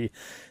mortality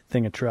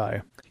thing a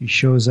try. He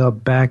shows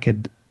up back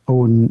at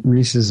Owen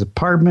Reese's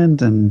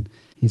apartment, and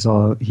he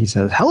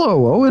says,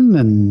 hello, Owen.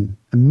 And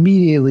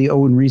immediately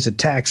Owen Reese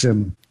attacks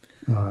him.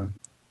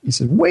 He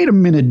says, wait a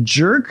minute,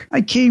 jerk. I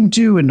came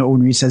to, and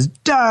Owen Reese says,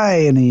 die,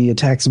 and he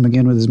attacks him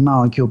again with his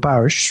molecule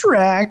power.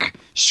 Shrek,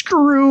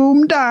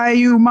 scream, die,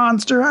 you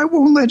monster. I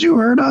won't let you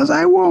hurt us.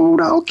 I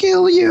won't. I'll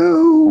kill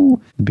you.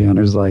 The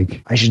Beyonder's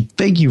like, I should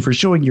thank you for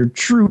showing your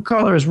true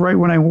colors right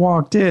when I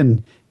walked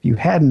in. If you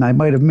hadn't, I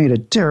might have made a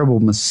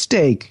terrible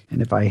mistake.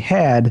 And if I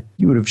had,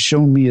 you would have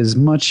shown me as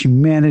much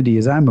humanity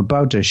as I'm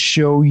about to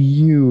show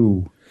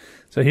you.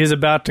 So he's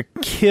about to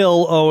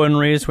kill Owen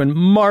Reese when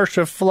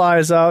Marsha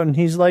flies out, and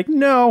he's like,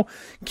 no,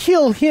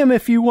 kill him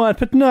if you want,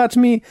 but not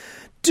me.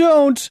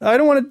 Don't. I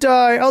don't want to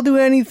die. I'll do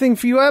anything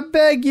for you. I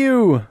beg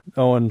you.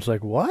 Owen's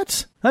like,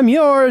 what? I'm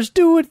yours.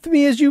 Do with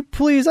me as you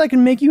please. I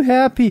can make you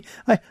happy.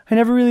 I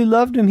never really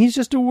loved him. He's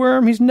just a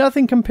worm. He's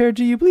nothing compared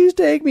to you. Please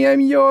take me.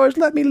 I'm yours.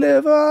 Let me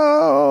live.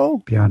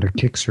 Oh. Beyonder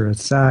kicks her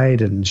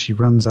aside, and she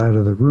runs out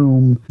of the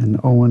room. And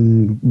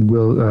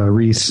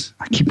Reese,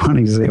 I keep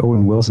wanting to say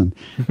Owen Wilson.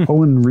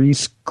 Owen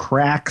Reese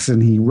cracks,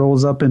 and he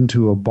rolls up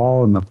into a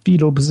ball in the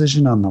fetal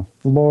position on the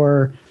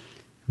floor.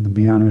 And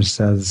the Beyonder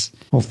says,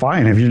 well,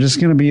 fine. If you're just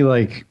going to be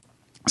like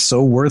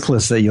so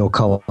worthless that you'll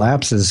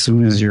collapse as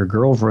soon as your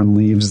girlfriend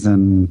leaves,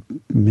 then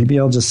maybe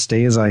I'll just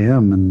stay as I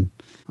am, and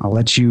I'll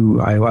let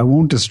you, I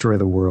won't destroy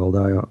the world.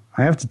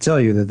 I have to tell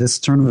you that this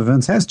turn of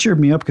events has cheered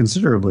me up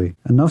considerably,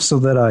 enough so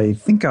that I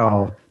think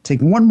I'll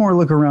take one more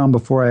look around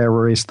before I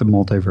erase the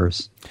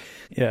multiverse.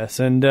 Yes,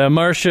 and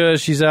Marsha,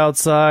 she's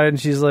outside, and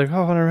she's like,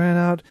 oh, when I ran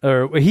out,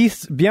 or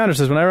Beyonder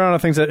says, when I run out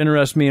of things that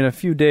interest me in a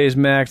few days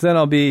max, then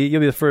you'll be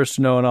the first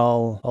to know, and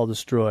I'll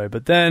destroy.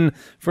 But then,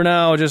 for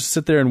now, just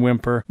sit there and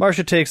whimper.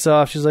 Marsha takes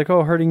off. She's like,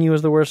 oh, hurting you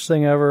is the worst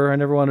thing ever. I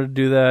never wanted to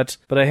do that,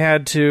 but I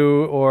had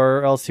to,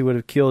 or else he would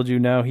have killed you.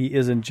 Now he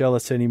isn't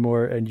jealous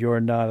anymore, and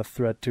you're not a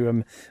threat to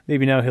him.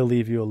 Maybe now he'll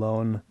leave you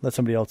alone. Let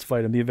somebody else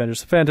fight him. The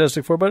Avengers,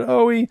 Fantastic Four, but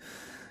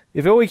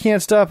if Owie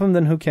can't stop him,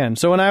 then who can?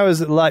 So when I was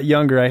a lot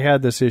younger, I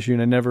had this issue,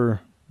 and I never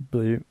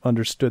really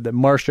understood that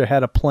Marsha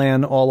had a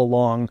plan all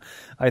along.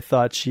 I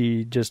thought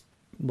she just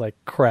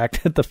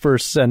cracked at the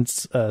first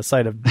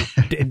sight of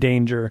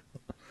danger.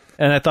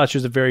 And I thought she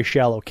was a very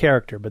shallow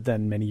character, but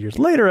then many years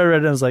later I read it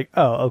and I was like,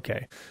 oh,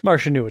 okay.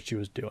 Marcia knew what she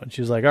was doing.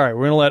 She was like, all right,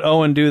 we're going to let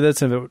Owen do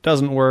this. If it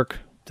doesn't work,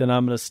 then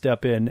I'm going to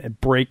step in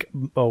and break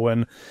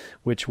Owen,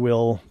 which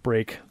will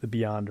break the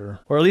Beyonder.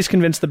 Or at least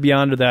convince the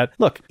Beyonder that,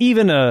 look,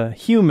 even a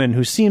human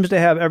who seems to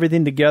have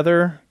everything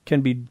together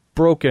can be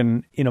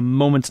broken in a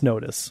moment's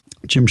notice.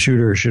 Jim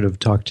Shooter should have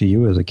talked to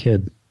you as a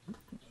kid.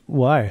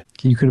 Why?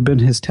 You could have been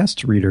his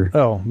test reader.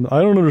 Oh,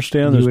 I don't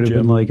understand this, You would have Jim.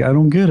 been like, I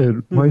don't get it.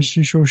 Why is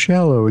she so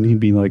shallow? And he'd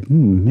be like,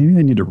 maybe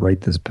I need to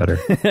write this better.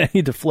 I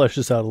need to flesh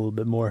this out a little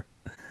bit more.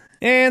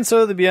 And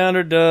so the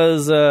Beyonder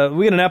does,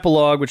 we get an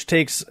epilogue which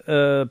takes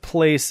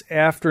place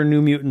after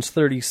New Mutants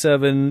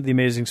 37, The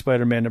Amazing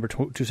Spider-Man number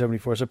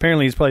 274. So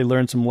apparently he's probably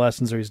learned some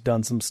lessons or he's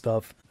done some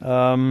stuff.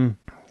 And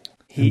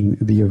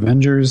the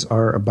Avengers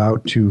are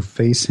about to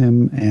face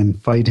him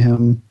and fight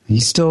him.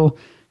 He's still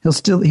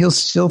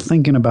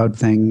thinking about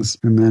things,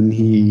 and then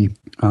he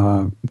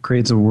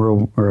creates a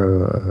whirl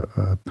or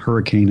a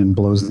hurricane and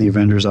blows the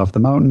Avengers off the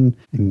mountain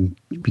and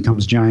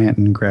becomes giant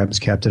and grabs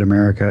Captain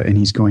America, and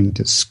he's going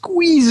to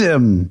squeeze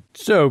him.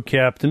 So,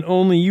 Captain,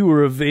 only you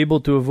were able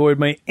to avoid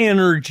my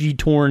energy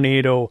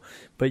tornado,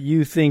 but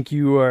you think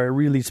you are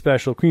really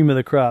special, cream of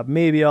the crop.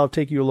 Maybe I'll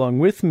take you along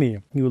with me.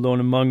 You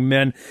alone among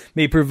men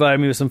may provide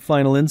me with some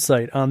final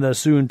insight on the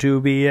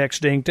soon-to-be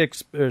extinct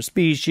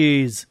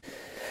species.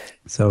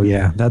 So,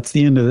 yeah, that's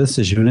the end of this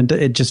issue. And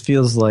it just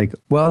feels like,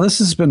 well, this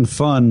has been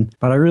fun,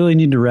 but I really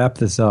need to wrap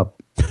this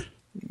up.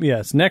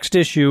 Yes, next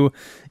issue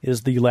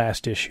is the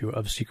last issue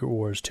of Secret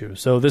Wars 2.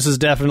 So this is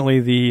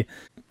definitely the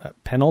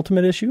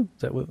penultimate issue?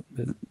 Is that what?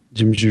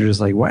 Jim Shooter's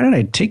like, why did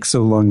I take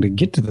so long to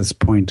get to this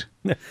point?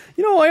 You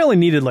know, I only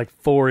needed like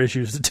 4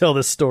 issues to tell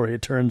this story,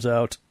 it turns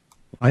out.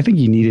 I think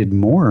you needed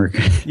more.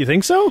 You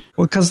think so?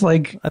 Well, because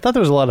like I thought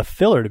there was a lot of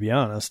filler, to be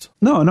honest.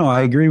 No,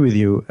 I agree with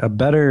you. A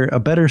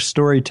better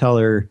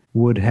storyteller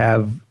would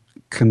have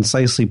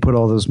concisely put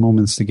all those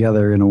moments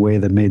together in a way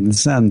that made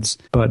sense.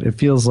 But it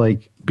feels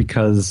like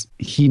because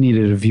he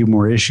needed a few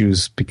more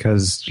issues,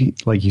 because,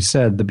 like you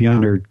said, the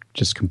Beyonder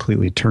just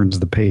completely turns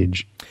the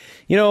page.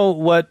 You know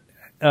what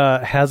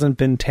hasn't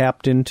been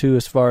tapped into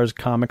as far as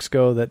comics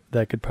go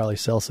that could probably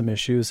sell some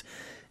issues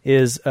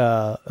is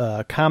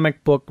a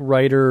comic book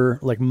writer,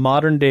 like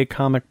modern day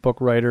comic book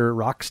writer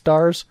rock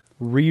stars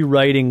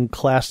rewriting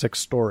classic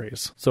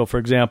stories. So, for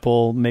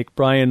example, make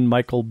Brian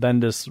Michael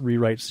Bendis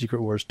rewrite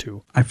Secret Wars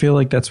 2. I feel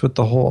like that's what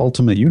the whole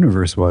Ultimate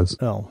Universe was.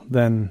 Oh,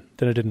 then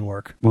it didn't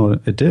work. Well,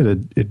 it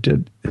did. It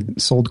did.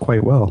 It sold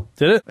quite well.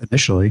 Did it?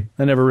 Initially.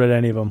 I never read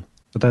any of them.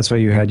 But that's why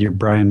you had your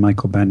Brian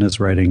Michael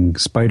Bendis writing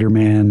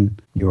Spider-Man,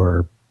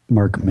 your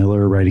Mark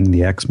Miller writing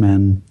the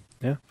X-Men.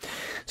 Yeah.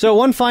 So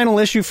one final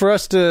issue for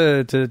us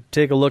to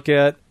take a look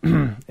at,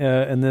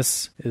 and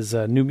this is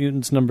New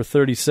Mutants number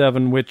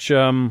 37, which,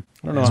 I don't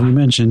know. As we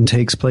mentioned,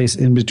 takes place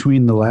in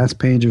between the last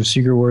page of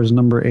Secret Wars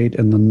number 8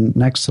 and the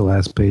next to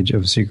last page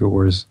of Secret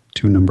Wars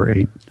 2 number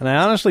 8. And I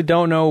honestly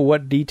don't know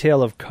what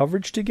detail of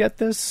coverage to get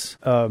this.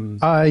 Yeah,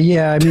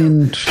 I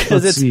mean,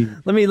 let's see.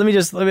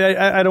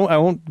 I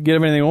won't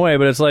give anything away,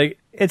 but it's like,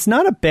 it's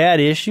not a bad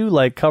issue,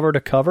 like cover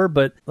to cover,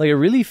 but like it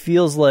really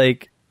feels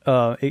like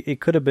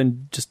it could have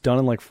been just done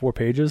in like 4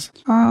 pages.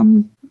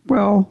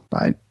 Well,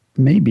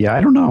 maybe.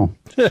 I don't know.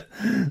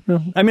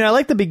 I mean, I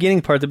like the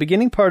beginning part. The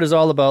beginning part is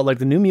all about like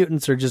the New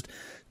Mutants are just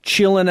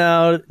chilling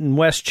out in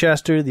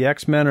Westchester. The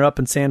X-Men are up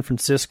in San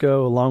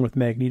Francisco along with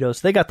Magneto.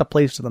 So they got the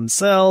place to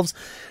themselves.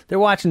 They're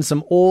watching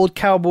some old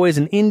cowboys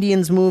and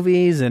Indians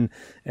movies and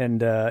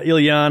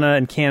Ilyana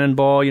and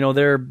Cannonball. You know,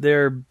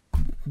 they're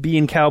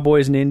being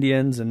cowboys and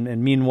Indians.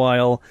 And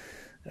meanwhile,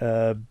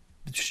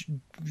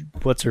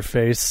 what's her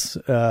face?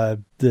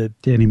 The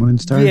Danny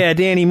Moonstar? Yeah,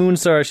 Danny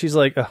Moonstar. She's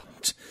like, oh,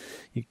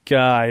 you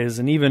guys.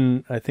 And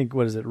even, I think,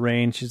 what is it,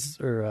 Rain?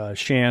 Or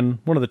Shan,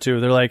 one of the two.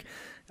 They're like,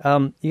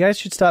 you guys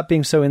should stop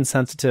being so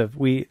insensitive.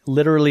 We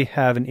literally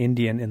have an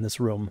Indian in this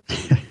room.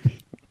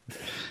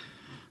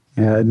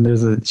 Yeah,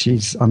 and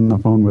she's on the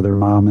phone with her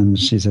mom, and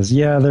she says,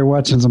 yeah, they're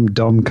watching some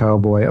dumb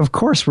cowboy. Of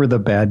course we're the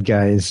bad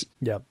guys.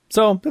 Yeah.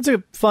 So that's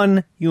a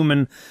fun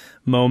human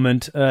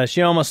moment.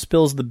 She almost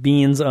spills the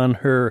beans on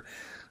her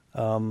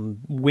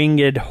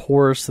winged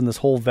horse and this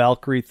whole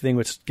Valkyrie thing,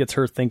 which gets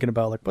her thinking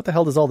about, like, what the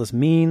hell does all this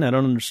mean? I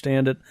don't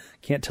understand it.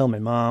 Can't tell my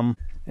mom.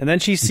 And then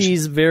she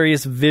sees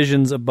various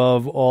visions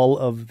above all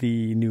of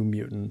the New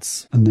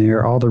Mutants. And they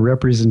are all the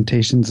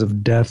representations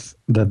of death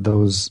that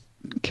those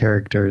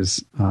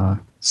characters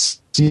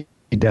see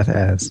death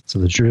as. So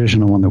the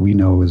traditional one that we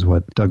know is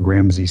what Doug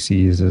Ramsey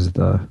sees as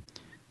the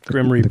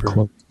Grim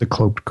Reaper. The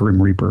cloaked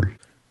Grim Reaper.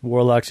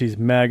 Warlock sees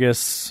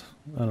Magus.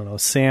 I don't know.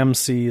 Sam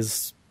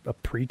sees a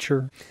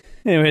preacher.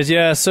 Anyways,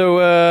 yeah,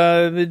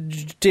 so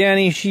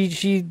Danny,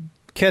 she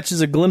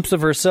catches a glimpse of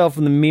herself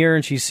in the mirror,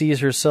 and she sees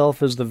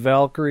herself as the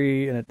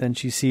Valkyrie, and then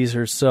she sees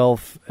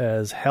herself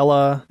as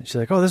Hela. And she's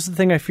like, oh, this is the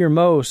thing I fear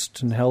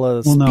most. And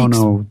Hela speaks.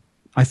 No.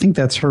 I think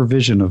that's her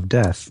vision of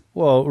death.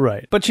 Well,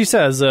 right. But she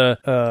says,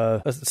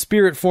 a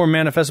spirit form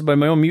manifested by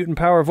my own mutant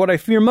power of what I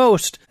fear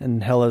most.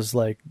 And Hela's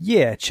like,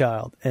 yeah,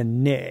 child,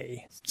 and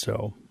nay.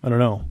 So, I don't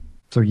know.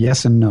 So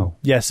yes and no.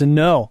 Yes and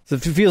no. So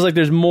it feels like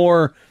there's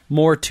more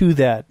to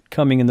that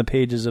coming in the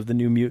pages of the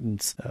New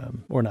Mutants,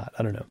 or not.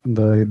 I don't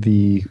know.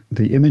 The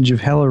image of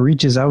Hela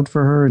reaches out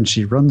for her, and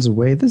she runs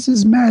away. This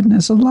is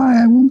madness, a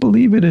lie. I won't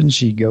believe it. And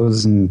she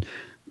goes and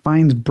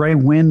finds Bright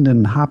Wind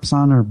and hops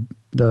on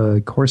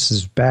the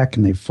horse's back,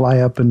 and they fly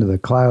up into the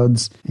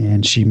clouds.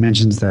 And she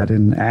mentions that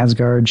in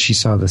Asgard, she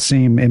saw the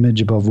same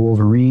image above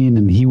Wolverine,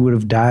 and he would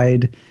have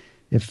died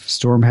if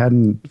Storm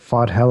hadn't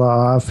fought Hela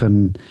off.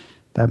 And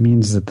that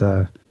means that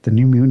the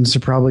New Mutants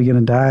are probably going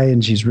to die,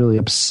 and she's really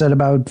upset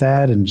about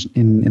that. And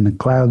in the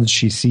clouds,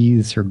 she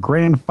sees her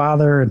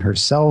grandfather and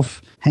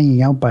herself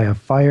hanging out by a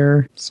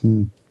fire.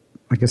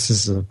 I guess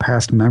this is a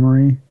past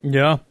memory.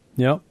 Yeah,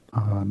 yeah.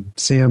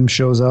 Sam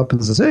shows up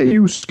and says, "Hey,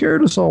 you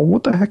scared us all.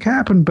 What the heck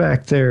happened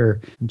back there?"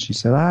 And she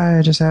said,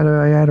 "I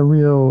had a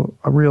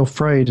real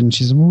fright." And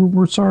she said,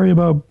 "We're sorry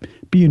about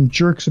being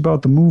jerks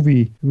about the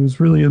movie. It was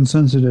really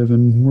insensitive,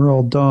 and we're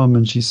all dumb."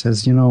 And she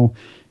says,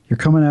 "You're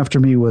coming after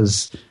me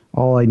was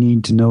all I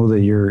need to know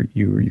that you're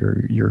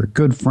a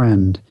good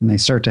friend." And they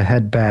start to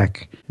head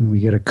back, and we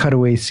get a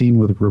cutaway scene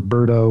with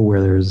Roberto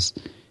where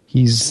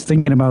he's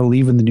thinking about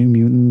leaving the New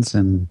Mutants,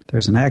 and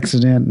there's an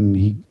accident, and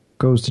he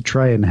goes to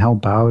try and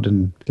help out,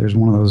 and there's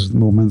one of those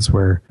moments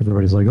where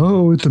everybody's like,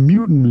 "Oh, it's a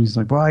mutant." And he's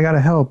like, "Well, I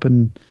gotta help."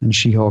 And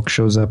She-Hulk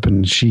shows up,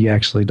 and she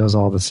actually does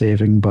all the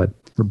saving, but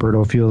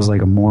Roberto feels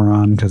like a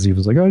moron because he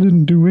was like, "I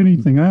didn't do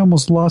anything. I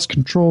almost lost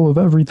control of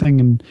everything."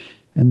 And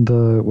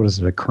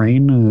a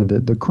crane?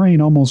 The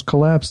crane almost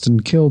collapsed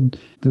and killed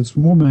this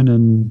woman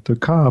and the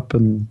cop.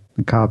 And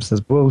the cop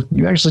says, "Well,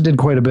 you actually did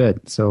quite a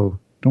bit, so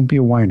don't be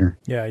a whiner."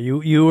 Yeah,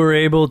 you were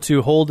able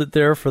to hold it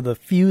there for the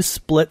few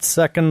split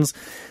seconds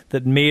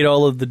that made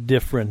all of the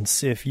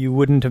difference. If you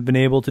wouldn't have been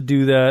able to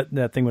do that,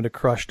 that thing would have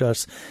crushed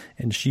us,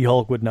 and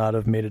She-Hulk would not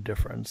have made a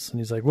difference. And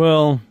he's like,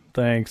 "Well,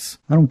 thanks.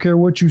 I don't care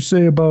what you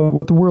say about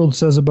what the world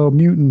says about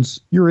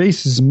mutants. You're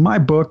aces in my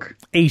book."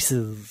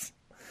 Aces.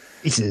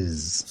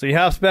 Aces. So he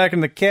hops back in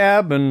the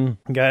cab, and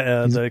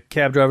the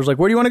cab driver's like,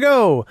 "Where do you want to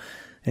go?"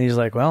 And he's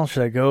like, "Well,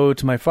 should I go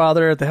to my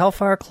father at the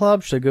Hellfire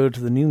Club? Should I go to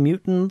the New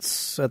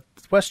Mutants at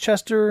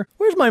Westchester?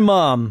 Where's my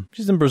mom?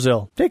 She's in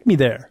Brazil. Take me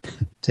there."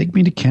 Take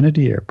me to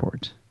Kennedy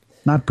Airport.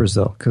 Not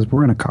Brazil, because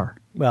we're in a car.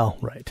 Well,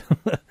 right.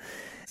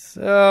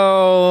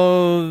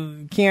 So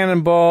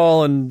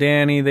Cannonball and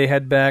Danny, they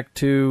head back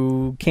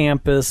to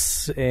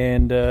campus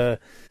and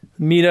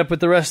meet up with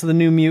the rest of the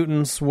New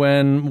Mutants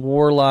when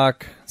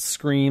Warlock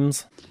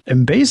screams.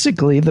 And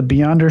basically, the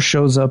Beyonder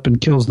shows up and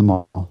kills them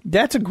all.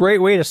 That's a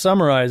great way to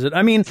summarize it.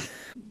 I mean,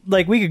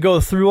 like, we could go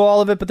through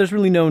all of it, but there's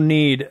really no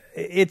need.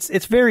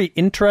 It's very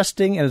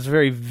interesting, and it's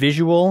very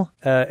visual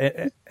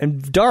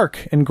and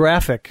dark and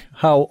graphic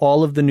how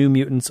all of the New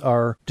Mutants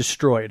are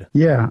destroyed.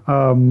 Yeah,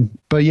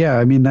 but yeah,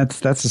 I mean,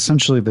 that's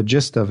essentially the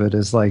gist of it,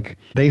 is like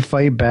they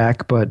fight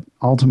back, but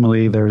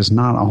ultimately there's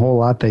not a whole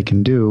lot they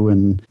can do,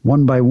 and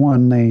one by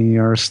one they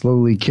are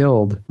slowly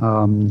killed.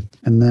 And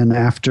then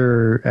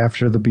after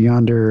the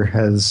Beyonder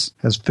has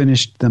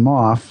finished them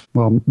off,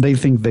 well, they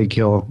think they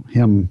kill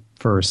him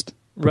first.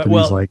 Right,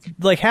 well,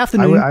 like half the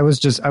new... I was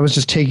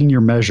just taking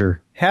your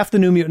measure. Half the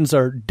New Mutants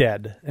are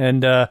dead,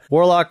 and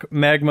Warlock,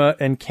 Magma,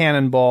 and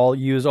Cannonball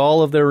use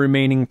all of their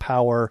remaining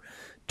power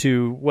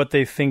to what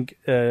they think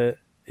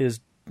is...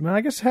 Well,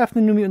 I guess half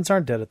the New Mutants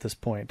aren't dead at this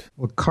point.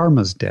 Well,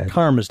 Karma's dead.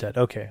 Karma's dead,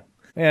 okay.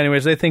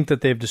 Anyways, they think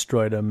that they've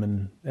destroyed him,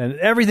 and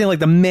everything, like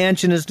the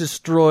mansion is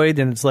destroyed,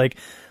 and it's like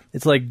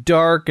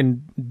dark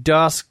and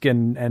dusk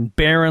and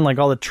barren, like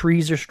all the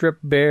trees are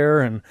stripped bare,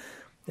 and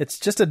it's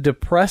just a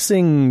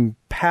depressing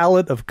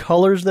palette of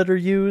colors that are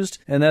used.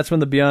 And that's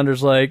when the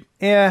Beyonder's like,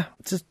 "Yeah,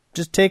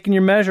 just taking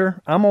your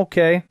measure. I'm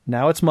okay.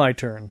 Now it's my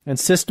turn." And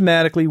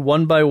systematically,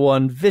 one by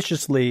one,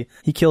 viciously,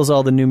 he kills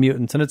all the New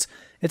Mutants. And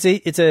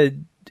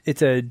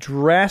it's a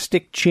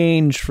drastic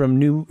change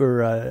from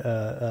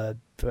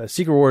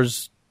Secret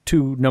Wars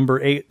 2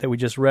 number 8 that we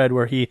just read,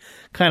 where he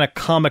kind of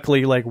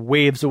comically like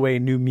waves away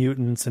New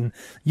Mutants and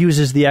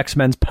uses the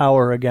X-Men's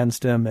power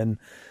against him. And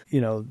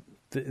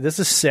this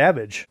is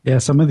savage. Yeah,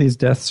 some of these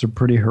deaths are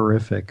pretty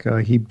horrific.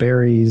 He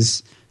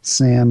buries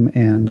Sam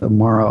and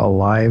Amara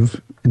alive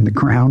in the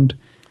ground.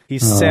 He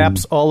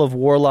saps all of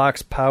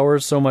Warlock's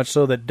powers, so much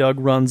so that Doug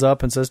runs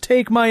up and says,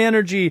 "Take my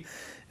energy."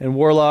 And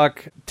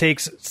Warlock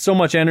takes so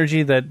much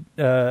energy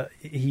that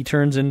he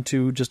turns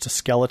into just a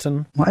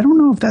skeleton. Well, I don't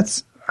know if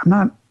that's... I'm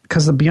not...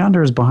 Because the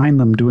Beyonder is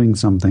behind them doing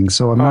something,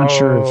 so I'm not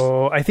sure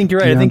if... I think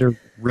you're right. Beyonder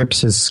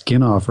rips his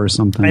skin off or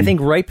something. I think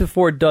right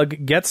before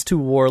Doug gets to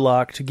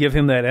Warlock to give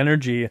him that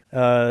energy,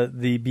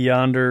 the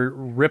Beyonder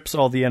rips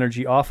all the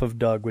energy off of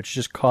Doug, which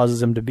just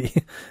causes him to be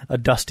a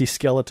dusty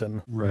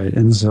skeleton. Right,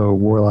 and so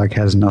Warlock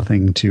has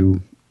nothing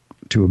to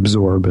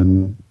absorb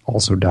and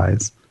also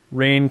dies.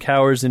 Rain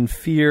cowers in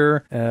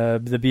fear.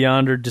 The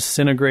Beyonder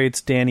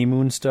disintegrates Danny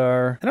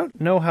Moonstar. I don't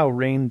know how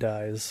Rain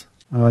dies.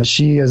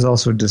 She is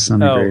also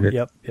disintegrated.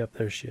 Oh, yep,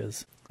 there she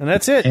is. And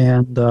that's it.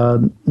 And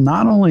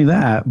not only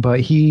that,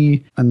 but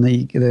he, and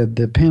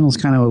the panels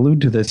kind of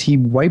allude to this, he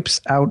wipes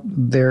out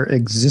their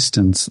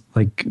existence.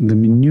 Like, the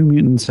New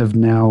Mutants have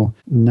now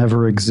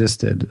never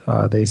existed.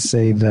 They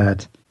say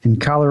that in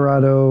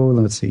Colorado,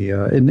 let's see,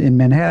 in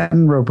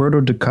Manhattan, Roberto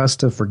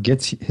DaCosta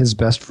forgets his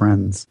best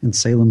friends. In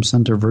Salem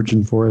Center,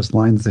 Virgin Forest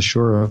lines the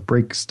shore of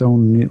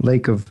Breakstone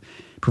Lake of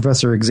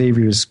Professor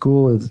Xavier's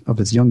school of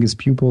his youngest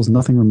pupils.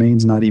 Nothing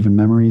remains, not even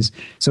memories.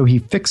 So he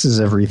fixes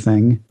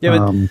everything. Yeah,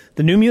 but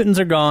the New Mutants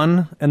are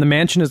gone, and the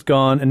mansion is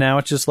gone, and now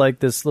it's just like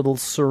this little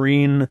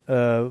serene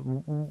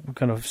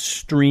kind of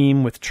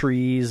stream with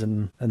trees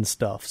and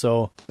stuff.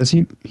 So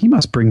he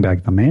must bring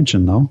back the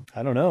mansion, though.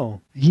 I don't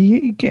know.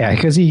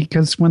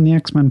 Because when the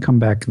X-Men come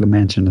back, the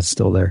mansion is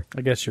still there.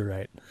 I guess you're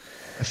right.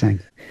 I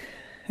think.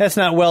 That's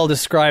not well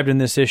described in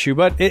this issue,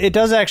 but it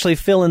does actually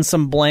fill in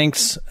some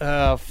blanks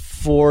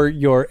for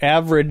your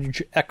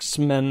average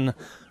X-Men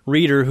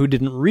reader who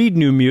didn't read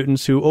New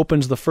Mutants, who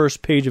opens the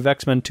first page of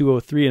X-Men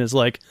 203 and is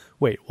like,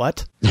 wait,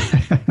 what?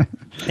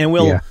 And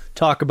we'll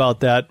talk about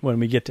that when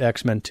we get to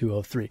X-Men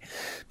 203.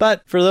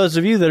 But for those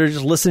of you that are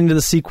just listening to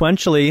this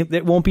sequentially,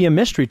 it won't be a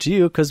mystery to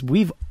you because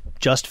we've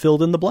just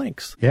filled in the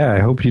blanks. Yeah,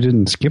 I hope you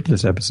didn't skip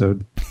this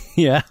episode.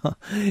 Yeah,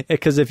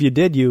 because if you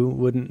did, you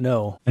wouldn't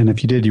know. And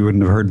if you did, you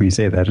wouldn't have heard me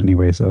say that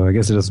anyway, so I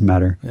guess it doesn't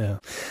matter. Yeah.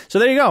 So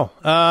there you go.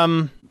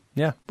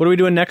 Yeah. What are we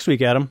doing next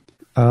week, Adam?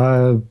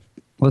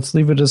 Let's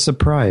leave it a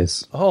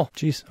surprise. Oh,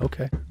 geez.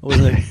 Okay.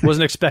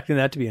 Wasn't expecting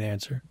that to be an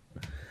answer.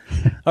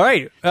 All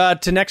right.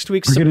 To next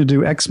week's... We're going to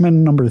do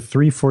X-Men number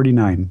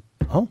 349.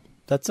 Oh,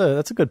 that's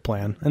a good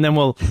plan. And then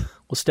we'll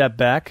step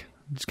back.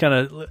 Just kind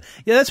of...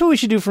 Yeah, that's what we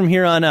should do from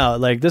here on out.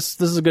 Like, this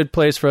is a good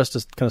place for us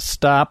to kind of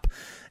stop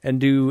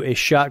and do a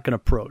shotgun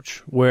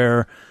approach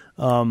where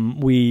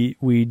we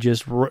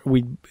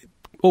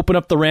open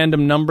up the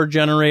random number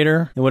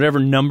generator, and whatever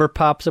number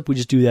pops up, we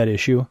just do that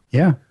issue.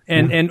 Yeah.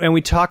 And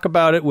we talk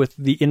about it with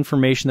the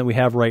information that we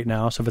have right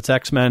now. So if it's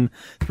X-Men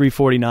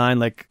 349,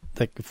 like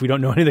if we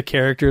don't know any of the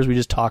characters, we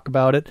just talk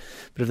about it.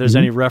 But if there's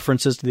any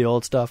references to the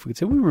old stuff, we could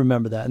say, we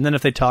remember that. And then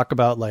if they talk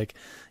about, like,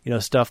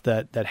 stuff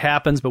that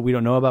happens but we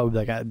don't know about, we'd be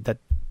like, I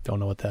don't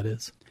know what that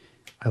is.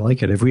 I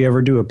like it. If we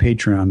ever do a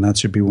Patreon, that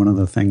should be one of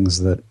the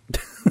things that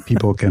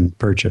people can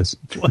purchase.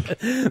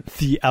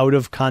 The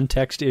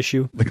out-of-context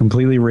issue? The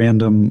completely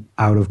random,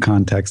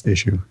 out-of-context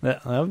issue.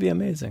 That would be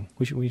amazing.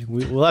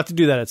 We'll have to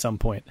do that at some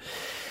point.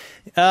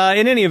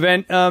 In any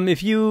event,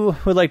 if you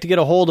would like to get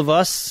a hold of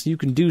us, you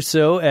can do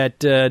so at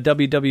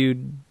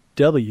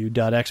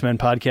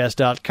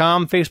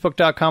www.xmenpodcast.com,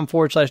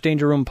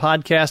 facebook.com/Danger Room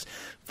Podcast.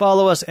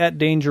 Follow us at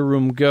Danger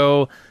Room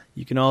Go.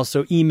 You can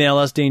also email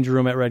us,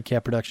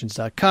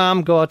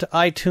 dangerroom@redcapproductions.com. Go out to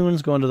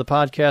iTunes, go into the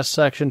podcast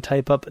section,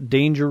 type up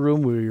Danger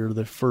Room, where you're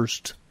the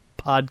first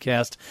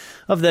podcast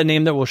of that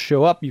name that will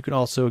show up. You can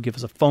also give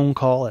us a phone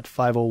call at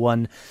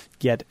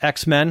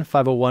 501-GET-X-Men,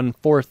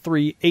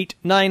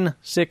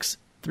 501-438-9636.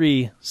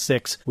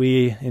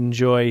 We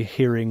enjoy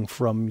hearing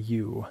from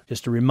you.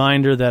 Just a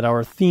reminder that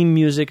our theme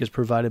music is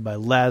provided by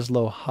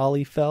Laszlo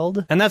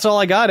Holyfeld. And that's all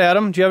I got,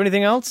 Adam. Do you have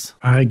anything else?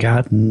 I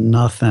got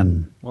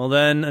nothing. Well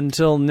then,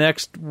 until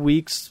next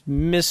week's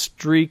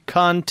mystery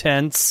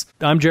contents,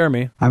 I'm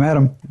Jeremy. I'm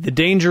Adam. The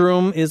Danger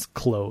Room is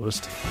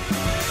closed.